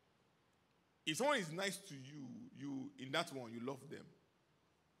 If someone is nice to you, in that one, you love them.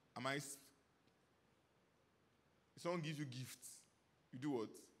 If someone gives you gifts, you do what?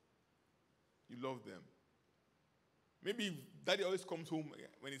 You love them. Maybe if daddy always comes home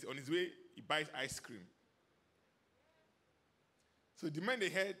when he's on his way, he buys ice cream. So the moment they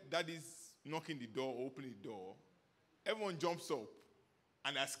heard daddy's knocking the door, opening the door, everyone jumps up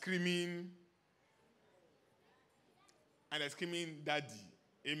and they're screaming. And they're screaming, Daddy.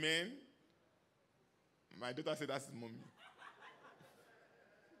 Amen? My daughter said that's his mommy.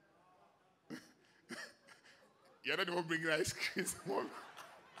 You're not even bringing ice cream, mom.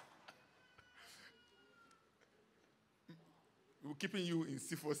 We're keeping you in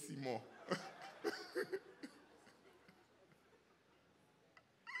C4C more.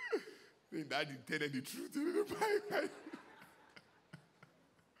 Then Daddy tell them the truth.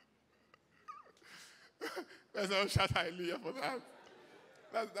 Let's not shout hallelujah for that.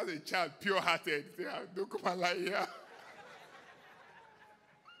 That's a child, pure-hearted. Say, don't come and lie here.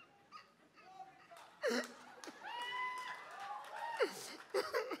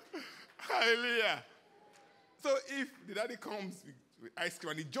 Hallelujah. So if the daddy comes with ice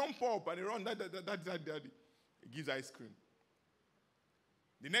cream and he jump up and he run, daddy, he gives ice cream.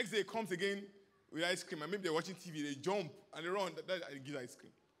 The next day he comes again with ice cream and maybe they're watching TV, they jump and they run, and he gives ice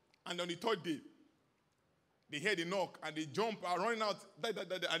cream. And on the third day, they hear the knock and they jump are running out,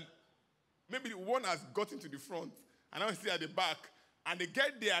 and maybe the one has gotten to the front and now he's still at the back, and they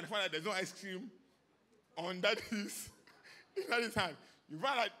get there and find out there's no ice cream on daddy's hand. You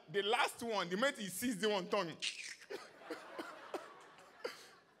find out the last one, the moment he sees the one turning,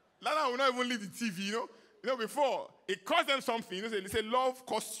 that one will not even leave the TV, you know, before it cost them something. You know, they say love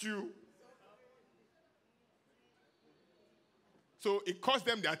costs you. So it cost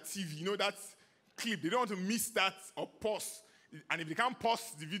them their TV, you know, that's clip. They don't want to miss that or pause. And if they can't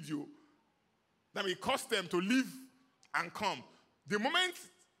pause the video, then it costs them to leave and come. The moment,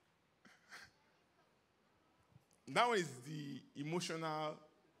 that one is the emotional,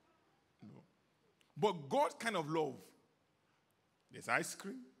 But God kind of love. There's ice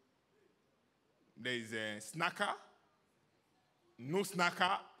cream. There's a snacker. No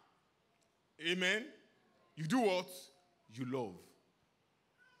snacker. Amen. You do what? You love.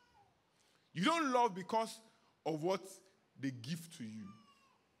 You don't love because of what they give to you.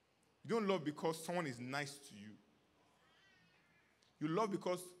 You don't love because someone is nice to you. You love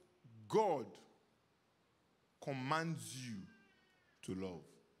because God commands you to love.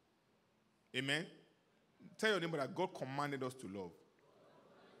 Amen? Tell your neighbor that God commanded us to love.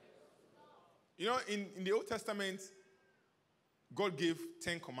 You know, in the Old Testament, God gave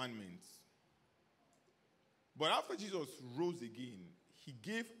 10 commandments. But after Jesus rose again, he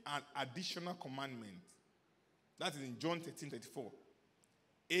gave an additional commandment. That is in John 13:34.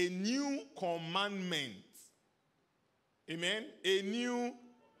 A new commandment. Amen? A new,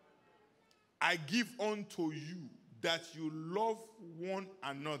 I give unto you, that you love one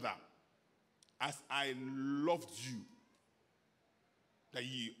another as I loved you. That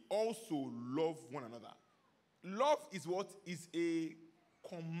ye also love one another. Love is what? Is a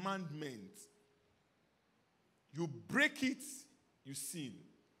commandment. You break it, you sin.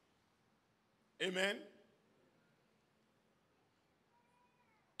 Amen?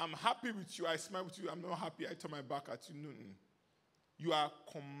 I'm happy with you, I smile with you, I'm not happy, I turn my back at you. No. You are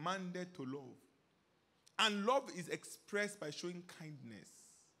commanded to love. And love is expressed by showing kindness.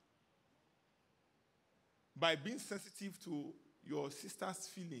 By being sensitive to your sister's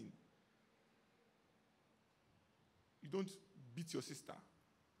feeling. You don't beat your sister.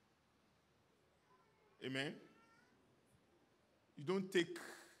 Amen? You don't take,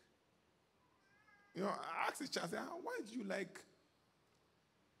 I ask the child, why do you like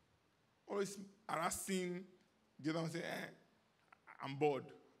always harassing the other one? Say, I'm bored.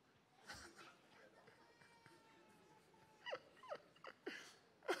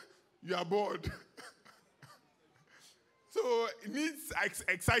 You are bored. So it needs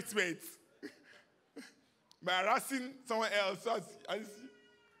excitement. By harassing someone else.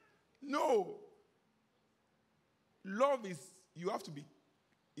 No. Love is, you have to be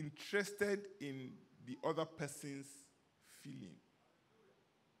interested in the other person's feeling.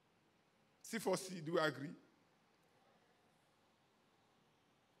 C4C, do you agree?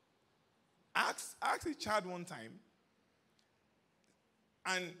 asked a child one time,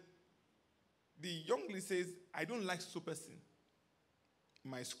 and the young lady says, I don't like so person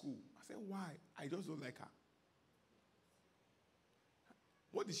in my school. I said, why? I just don't like her.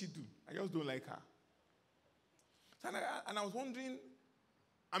 What did she do? I just don't like her. So, and I was wondering,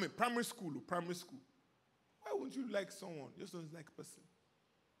 I'm in primary school. Why wouldn't you like someone? Just don't like a person.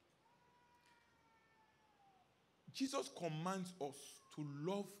 Jesus commands us to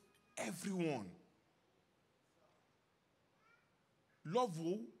love everyone. Love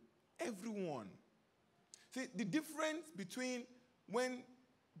who? Everyone. See, the difference between when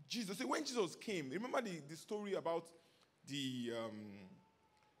Jesus came, remember the story about the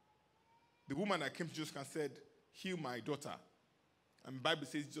woman that came to Jesus and said, heal my daughter. And the Bible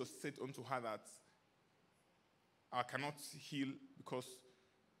says Jesus said unto her that I cannot heal because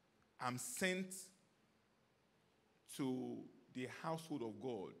I'm sent to the household of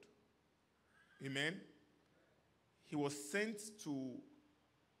God. Amen? He was sent to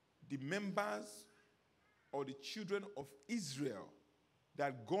the members or the children of Israel that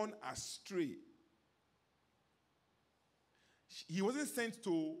had gone astray. He wasn't sent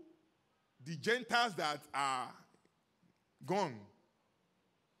to the Gentiles that are gone.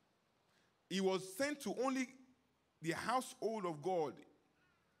 He was sent to only the household of God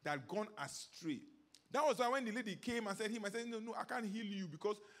that had gone astray. That was why when the lady came and said to him, I said, no, I can't heal you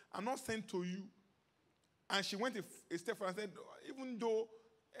because I'm not sent to you. And she went a step further and said, even though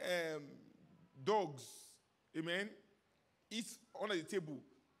dogs, amen, eat under the table,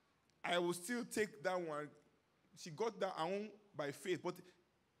 I will still take that one. She got that own by faith. But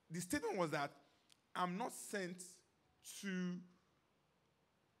the statement was that I'm not sent to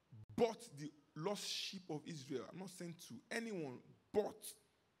but the lost sheep of Israel. I'm not sent to anyone but.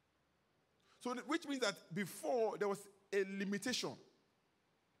 So, which means that before there was a limitation.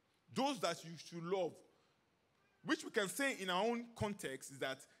 Those that you should love, which we can say in our own context, is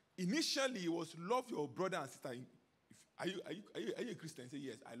that initially it was love your brother and sister. Are you a Christian? Say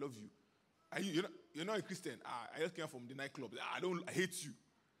yes, I love you. You're not a Christian. I just came from the nightclub. I hate you.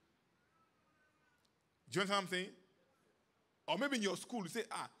 Do you understand what I'm saying? Or maybe in your school, you say,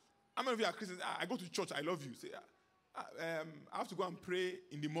 how many of you are Christians? I go to church, I love you. Say, I have to go and pray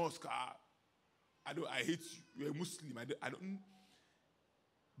in the mosque. I hate you. You're a Muslim. I don't.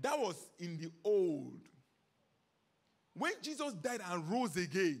 That was in the old. When Jesus died and rose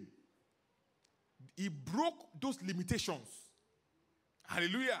again, he broke those limitations.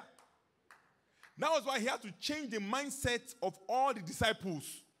 Hallelujah. That was why he had to change the mindset of all the disciples.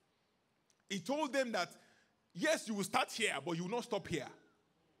 He told them that, yes, you will start here, but you will not stop here.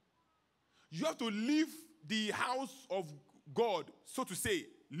 You have to leave the house of God, so to say.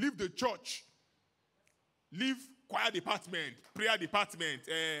 Leave the church. Leave choir department, prayer department,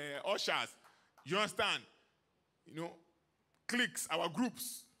 ushers. You understand? Cliques, our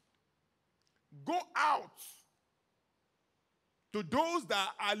groups. Go out to those that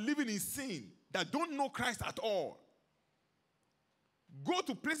are living in sin, that don't know Christ at all. Go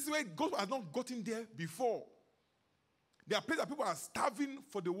to places where God has not gotten there before. There are places that people are starving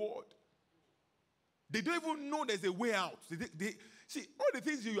for the word. They don't even know there's a way out. They see, all the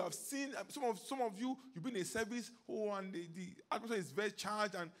things you have seen, some of you, you've been in a service, and the atmosphere is very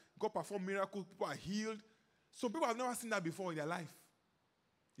charged, and God performed miracles, people are healed. Some people have never seen that before in their life.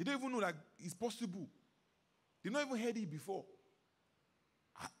 They don't even know that it's possible. They've not even heard it before.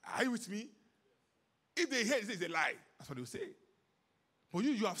 Are you with me? If they hear it, it's a lie. That's what they'll say. But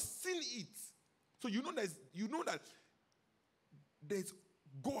you have seen it. So you know that there's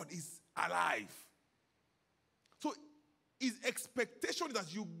God is alive. So his expectation is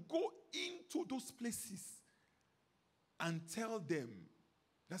that you go into those places and tell them.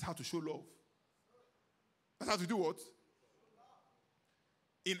 That's how to show love. That's how to do what?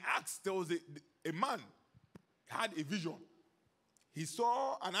 In Acts, there was a man had a vision. He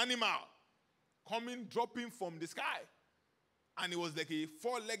saw an animal coming, dropping from the sky. And it was like a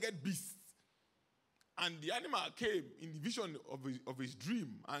four-legged beast. And the animal came in the vision of his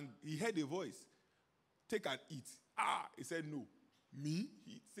dream. And he heard a voice. Take and eat. He said, no. Me?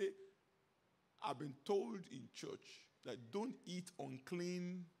 He said, I've been told in church that don't eat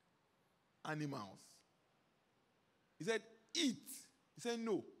unclean animals. He said, eat. He said,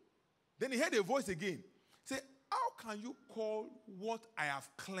 no. Then he heard a voice again. He said, how can you call what I have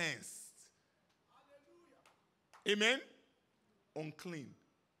cleansed? Hallelujah. Amen? Unclean.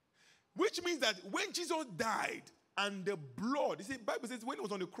 Which means that when Jesus died and the blood, you see, the Bible says when he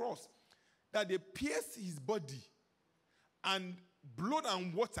was on the cross, that they pierced his body and blood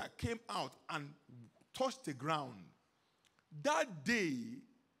and water came out and touched the ground. That day,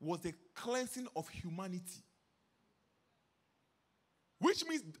 was the cleansing of humanity. Which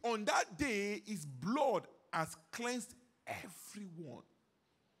means on that day, his blood has cleansed everyone.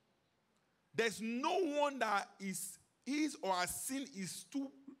 There's no one that his or her sin is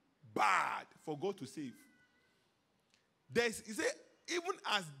too bad for God to save. He said, even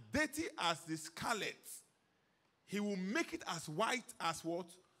as dirty as the scarlet, he will make it as white as what?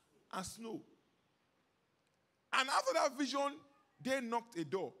 As snow. And after that vision, they knocked a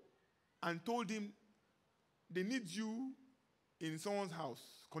door and told him, they need you in someone's house,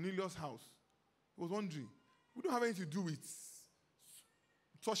 Cornelius' house. He was wondering, we don't have anything to do with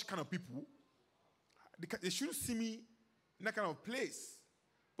such kind of people. They shouldn't see me in that kind of place.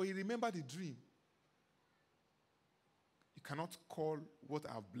 But he remembered the dream. You cannot call what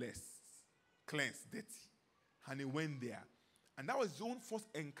I've blessed, cleansed, dirty. And he went there. And that was his own first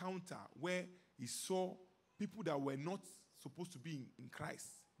encounter where he saw people that were not supposed to be in Christ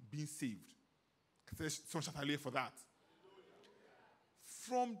being saved. Some shout hallelujah for that.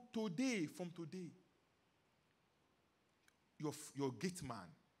 From today, your gate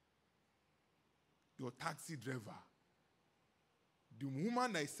man, your taxi driver, the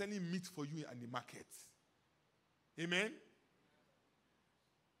woman that is selling meat for you in the market, amen?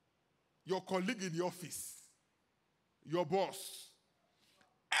 Your colleague in the office, your boss,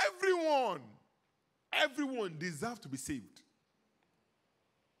 everyone deserves to be saved.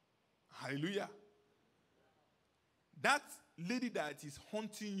 Hallelujah. That lady that is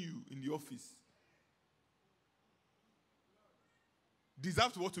haunting you in the office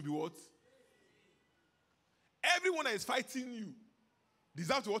deserves to be what? Everyone that is fighting you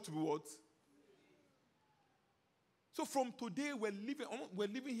deserves to be what? So from today, we're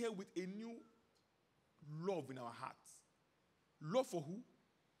living here with a new love in our hearts. Love for who?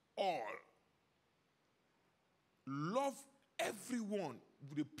 All. Love everyone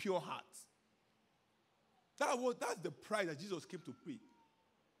with a pure heart. That's the price that Jesus came to pay.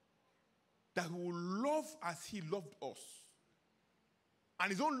 That we will love as he loved us.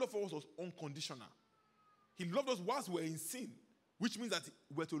 And his own love for us was unconditional. He loved us whilst we were in sin, which means that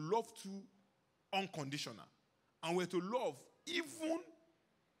we're to love too unconditional. And we're to love even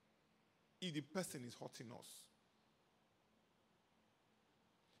if the person is hurting us.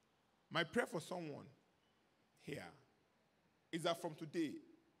 My prayer for someone here is that from today,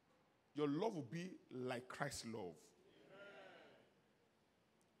 your love will be like Christ's love. Amen.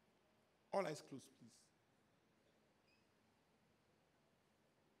 All eyes closed, please.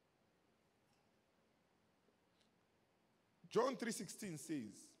 John 3:16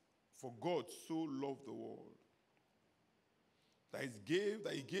 says, "For God so loved the world that he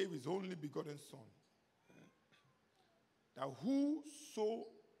gave his only begotten Son, that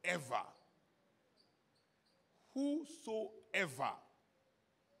whosoever,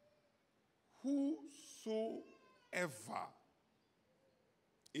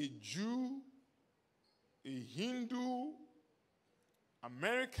 a Jew, a Hindu,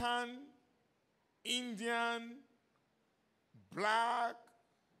 American, Indian, black,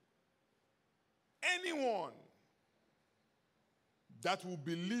 anyone that will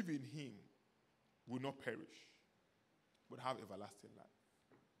believe in him will not perish, but have everlasting life."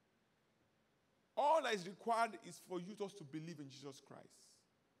 All that is required is for you just to believe in Jesus Christ.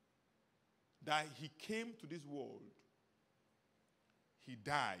 That he came to this world, he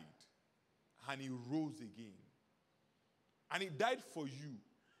died, and he rose again. And he died for you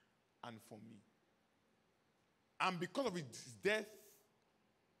and for me. And because of his death,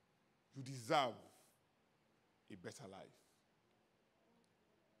 you deserve a better life.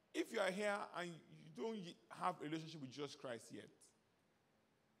 If you are here and you don't have a relationship with Jesus Christ yet,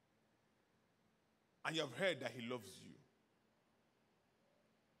 and you have heard that he loves you,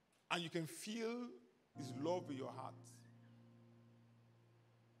 and you can feel his love in your heart,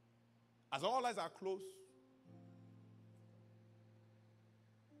 as all eyes are closed,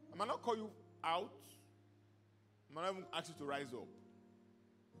 I might not call you out, I might not even ask you to rise up.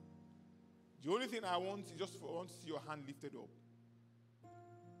 The only thing I want is just for to see your hand lifted up.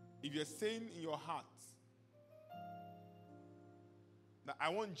 If you're saying in your heart that I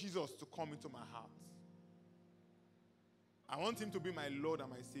want Jesus to come into my heart, I want him to be my Lord and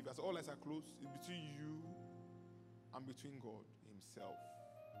my Savior. As all eyes are closed, it's between you and between God himself.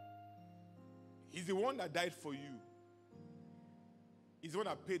 He's the one that died for you. He's the one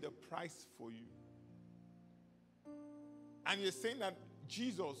that paid the price for you. And you're saying that,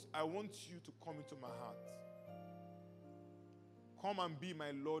 Jesus, I want you to come into my heart. Come and be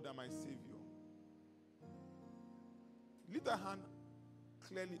my Lord and my Savior. Lift that hand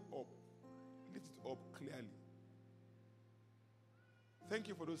clearly up. Lift it up clearly. Thank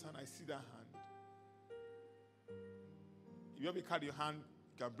you for those hands. I see that hand. If you have a card in your hand,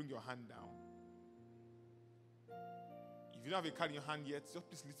 you can bring your hand down. If you don't have a card in your hand yet, just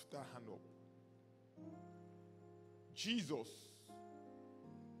please lift that hand up. Jesus,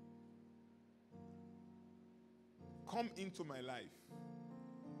 come into my life.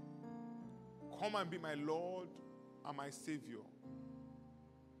 Come and be my Lord and my Savior.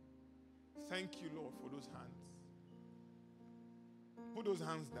 Thank you, Lord, for those hands. Put those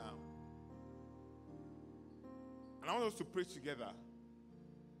hands down. And I want us to pray together.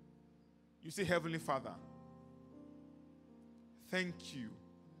 You say, Heavenly Father, thank you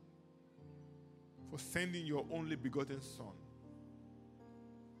for sending your only begotten Son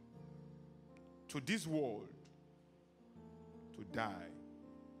to this world to die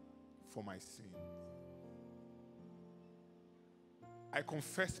for my sins. I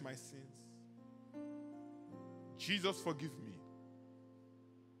confess my sins. Jesus, forgive me.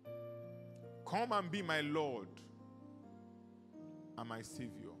 Come and be my Lord and my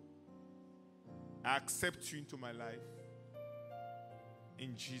Savior. I accept you into my life.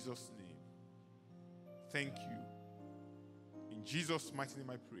 In Jesus' name. Thank you. In Jesus' mighty name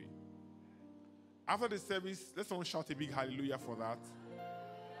I pray. After the service, let's someone shout a big hallelujah for that.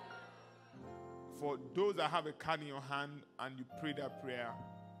 For those that have a card in your hand and you pray that prayer,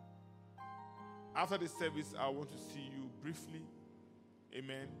 after the service, I want to see you briefly.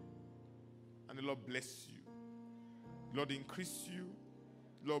 Amen. And the Lord bless you. Lord increase you.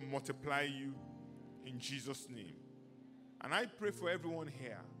 Lord multiply you in Jesus' name. And I pray for everyone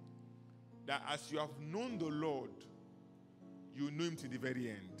here that as you have known the Lord, you know him to the very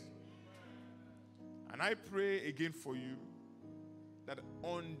end. And I pray again for you that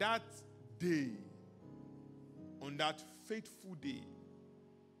on that day, on that faithful day,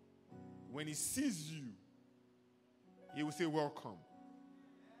 when he sees you, he will say, welcome.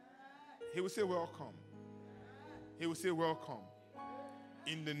 He will say, welcome. He will say, welcome.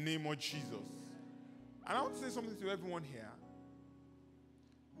 In the name of Jesus. And I want to say something to everyone here.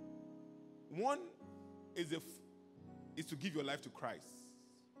 One is to give your life to Christ.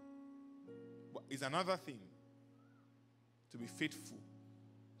 But it's another thing to be faithful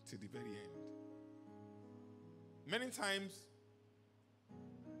to the very end. Many times,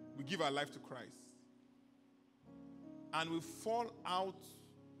 we give our life to Christ and we fall out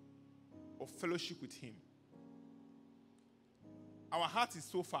of fellowship with him. Our heart is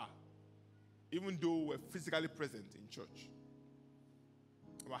so far, even though we're physically present in church.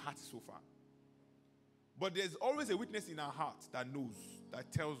 Our heart is so far. But there's always a witness in our heart that knows,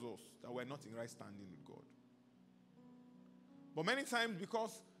 that tells us that we're not in right standing with God. But many times,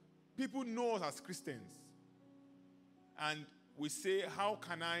 because people know us as Christians, and we say, how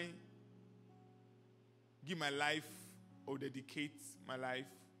can I give my life or dedicate my life?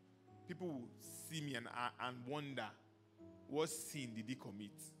 People will see me and wonder, what sin did he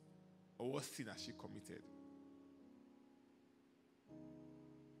commit? Or what sin has she committed?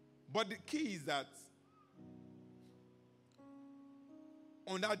 But the key is that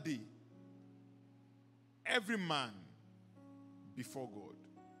on that day, every man before God,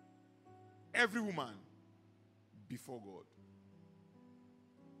 every woman before God.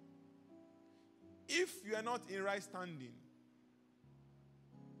 If you are not in right standing,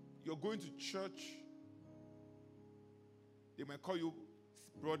 you're going to church, they might call you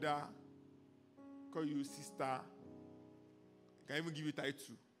brother, call you sister, can even give you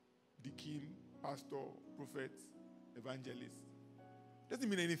title, deacon, pastor, prophet, evangelist. Doesn't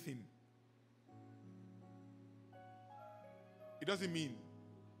mean anything. It doesn't mean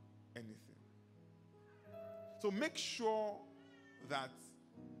anything. So make sure that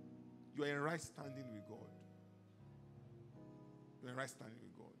you are in right standing with God. You're in right standing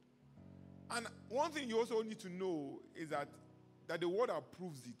with God. And one thing you also need to know is that the world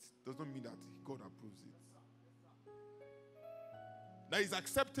approves it does not mean that God approves it. That is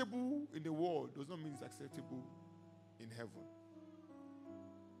acceptable in the world does not mean it's acceptable in heaven.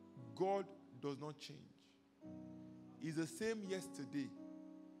 God does not change. He's the same yesterday,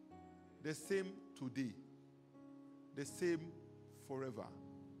 the same today, the same forever.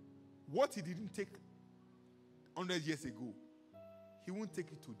 What he didn't take 100 years ago, he won't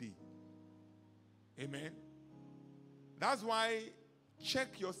take it today. Amen. That's why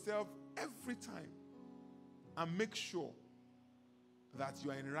check yourself every time and make sure that you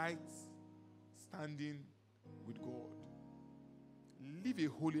are in right standing with God. Live a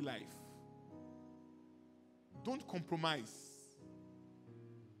holy life. Don't compromise.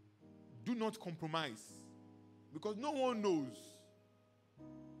 Do not compromise. Because no one knows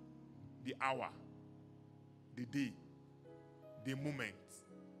the hour, the day, the moment.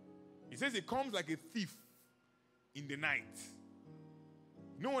 He says it comes like a thief in the night.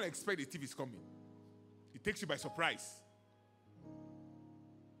 No one expects a thief is coming. It takes you by surprise.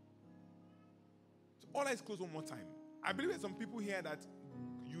 So all eyes closed one more time. I believe there's some people here that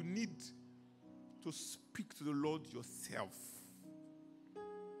you need to speak to the Lord yourself.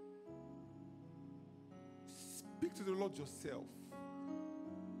 Speak to the Lord yourself.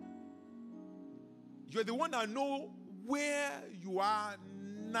 You're the one that knows where you are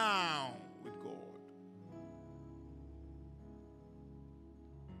now with God.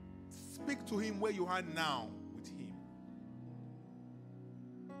 Speak to Him where you are now with Him.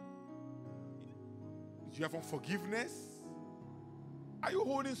 Do you have unforgiveness? Are you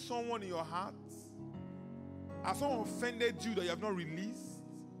holding someone in your heart? Has someone offended you that you have not released?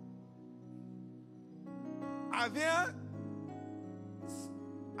 Are there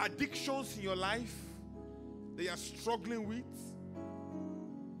addictions in your life that you are struggling with?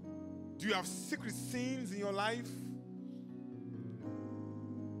 Do you have secret sins in your life?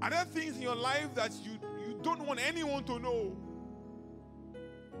 Are there things in your life that you don't want anyone to know,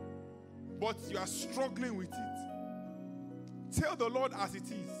 but you are struggling with it? Tell the Lord as it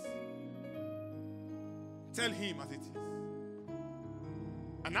is. Tell Him as it is.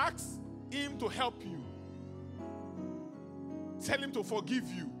 And ask Him to help you. Tell Him to forgive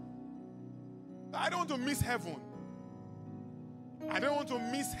you. I don't want to miss heaven. I don't want to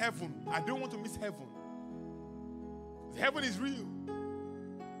miss heaven. I don't want to miss heaven. Heaven is real.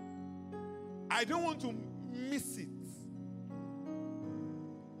 I don't want to miss it.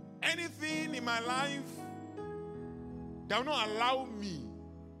 Anything in my life that will not allow me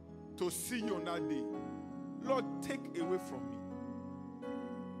to see you on that day, Lord, take away from me.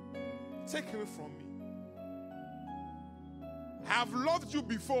 Take away from me. I have loved you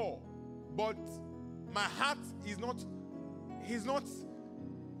before, but my heart is not,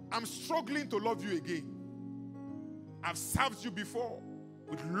 I'm struggling to love you again. I've served you before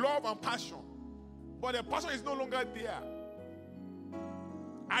with love and passion, but the passion is no longer there.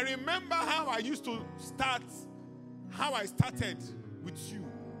 I remember how I used to start, how I started with you.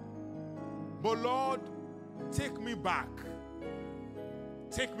 But Lord, take me back.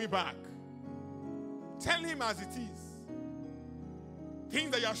 Take me back. Tell Him as it is.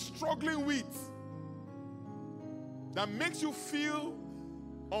 Things that you are struggling with that makes you feel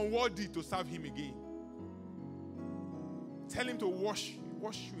unworthy to serve Him again. Tell Him to wash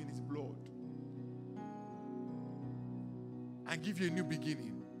you in His blood and give you a new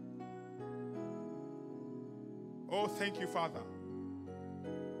beginning. Oh, thank you, Father.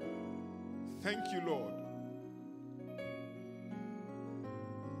 Thank you, Lord.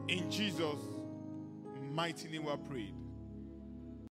 In Jesus' mighty name we are prayed.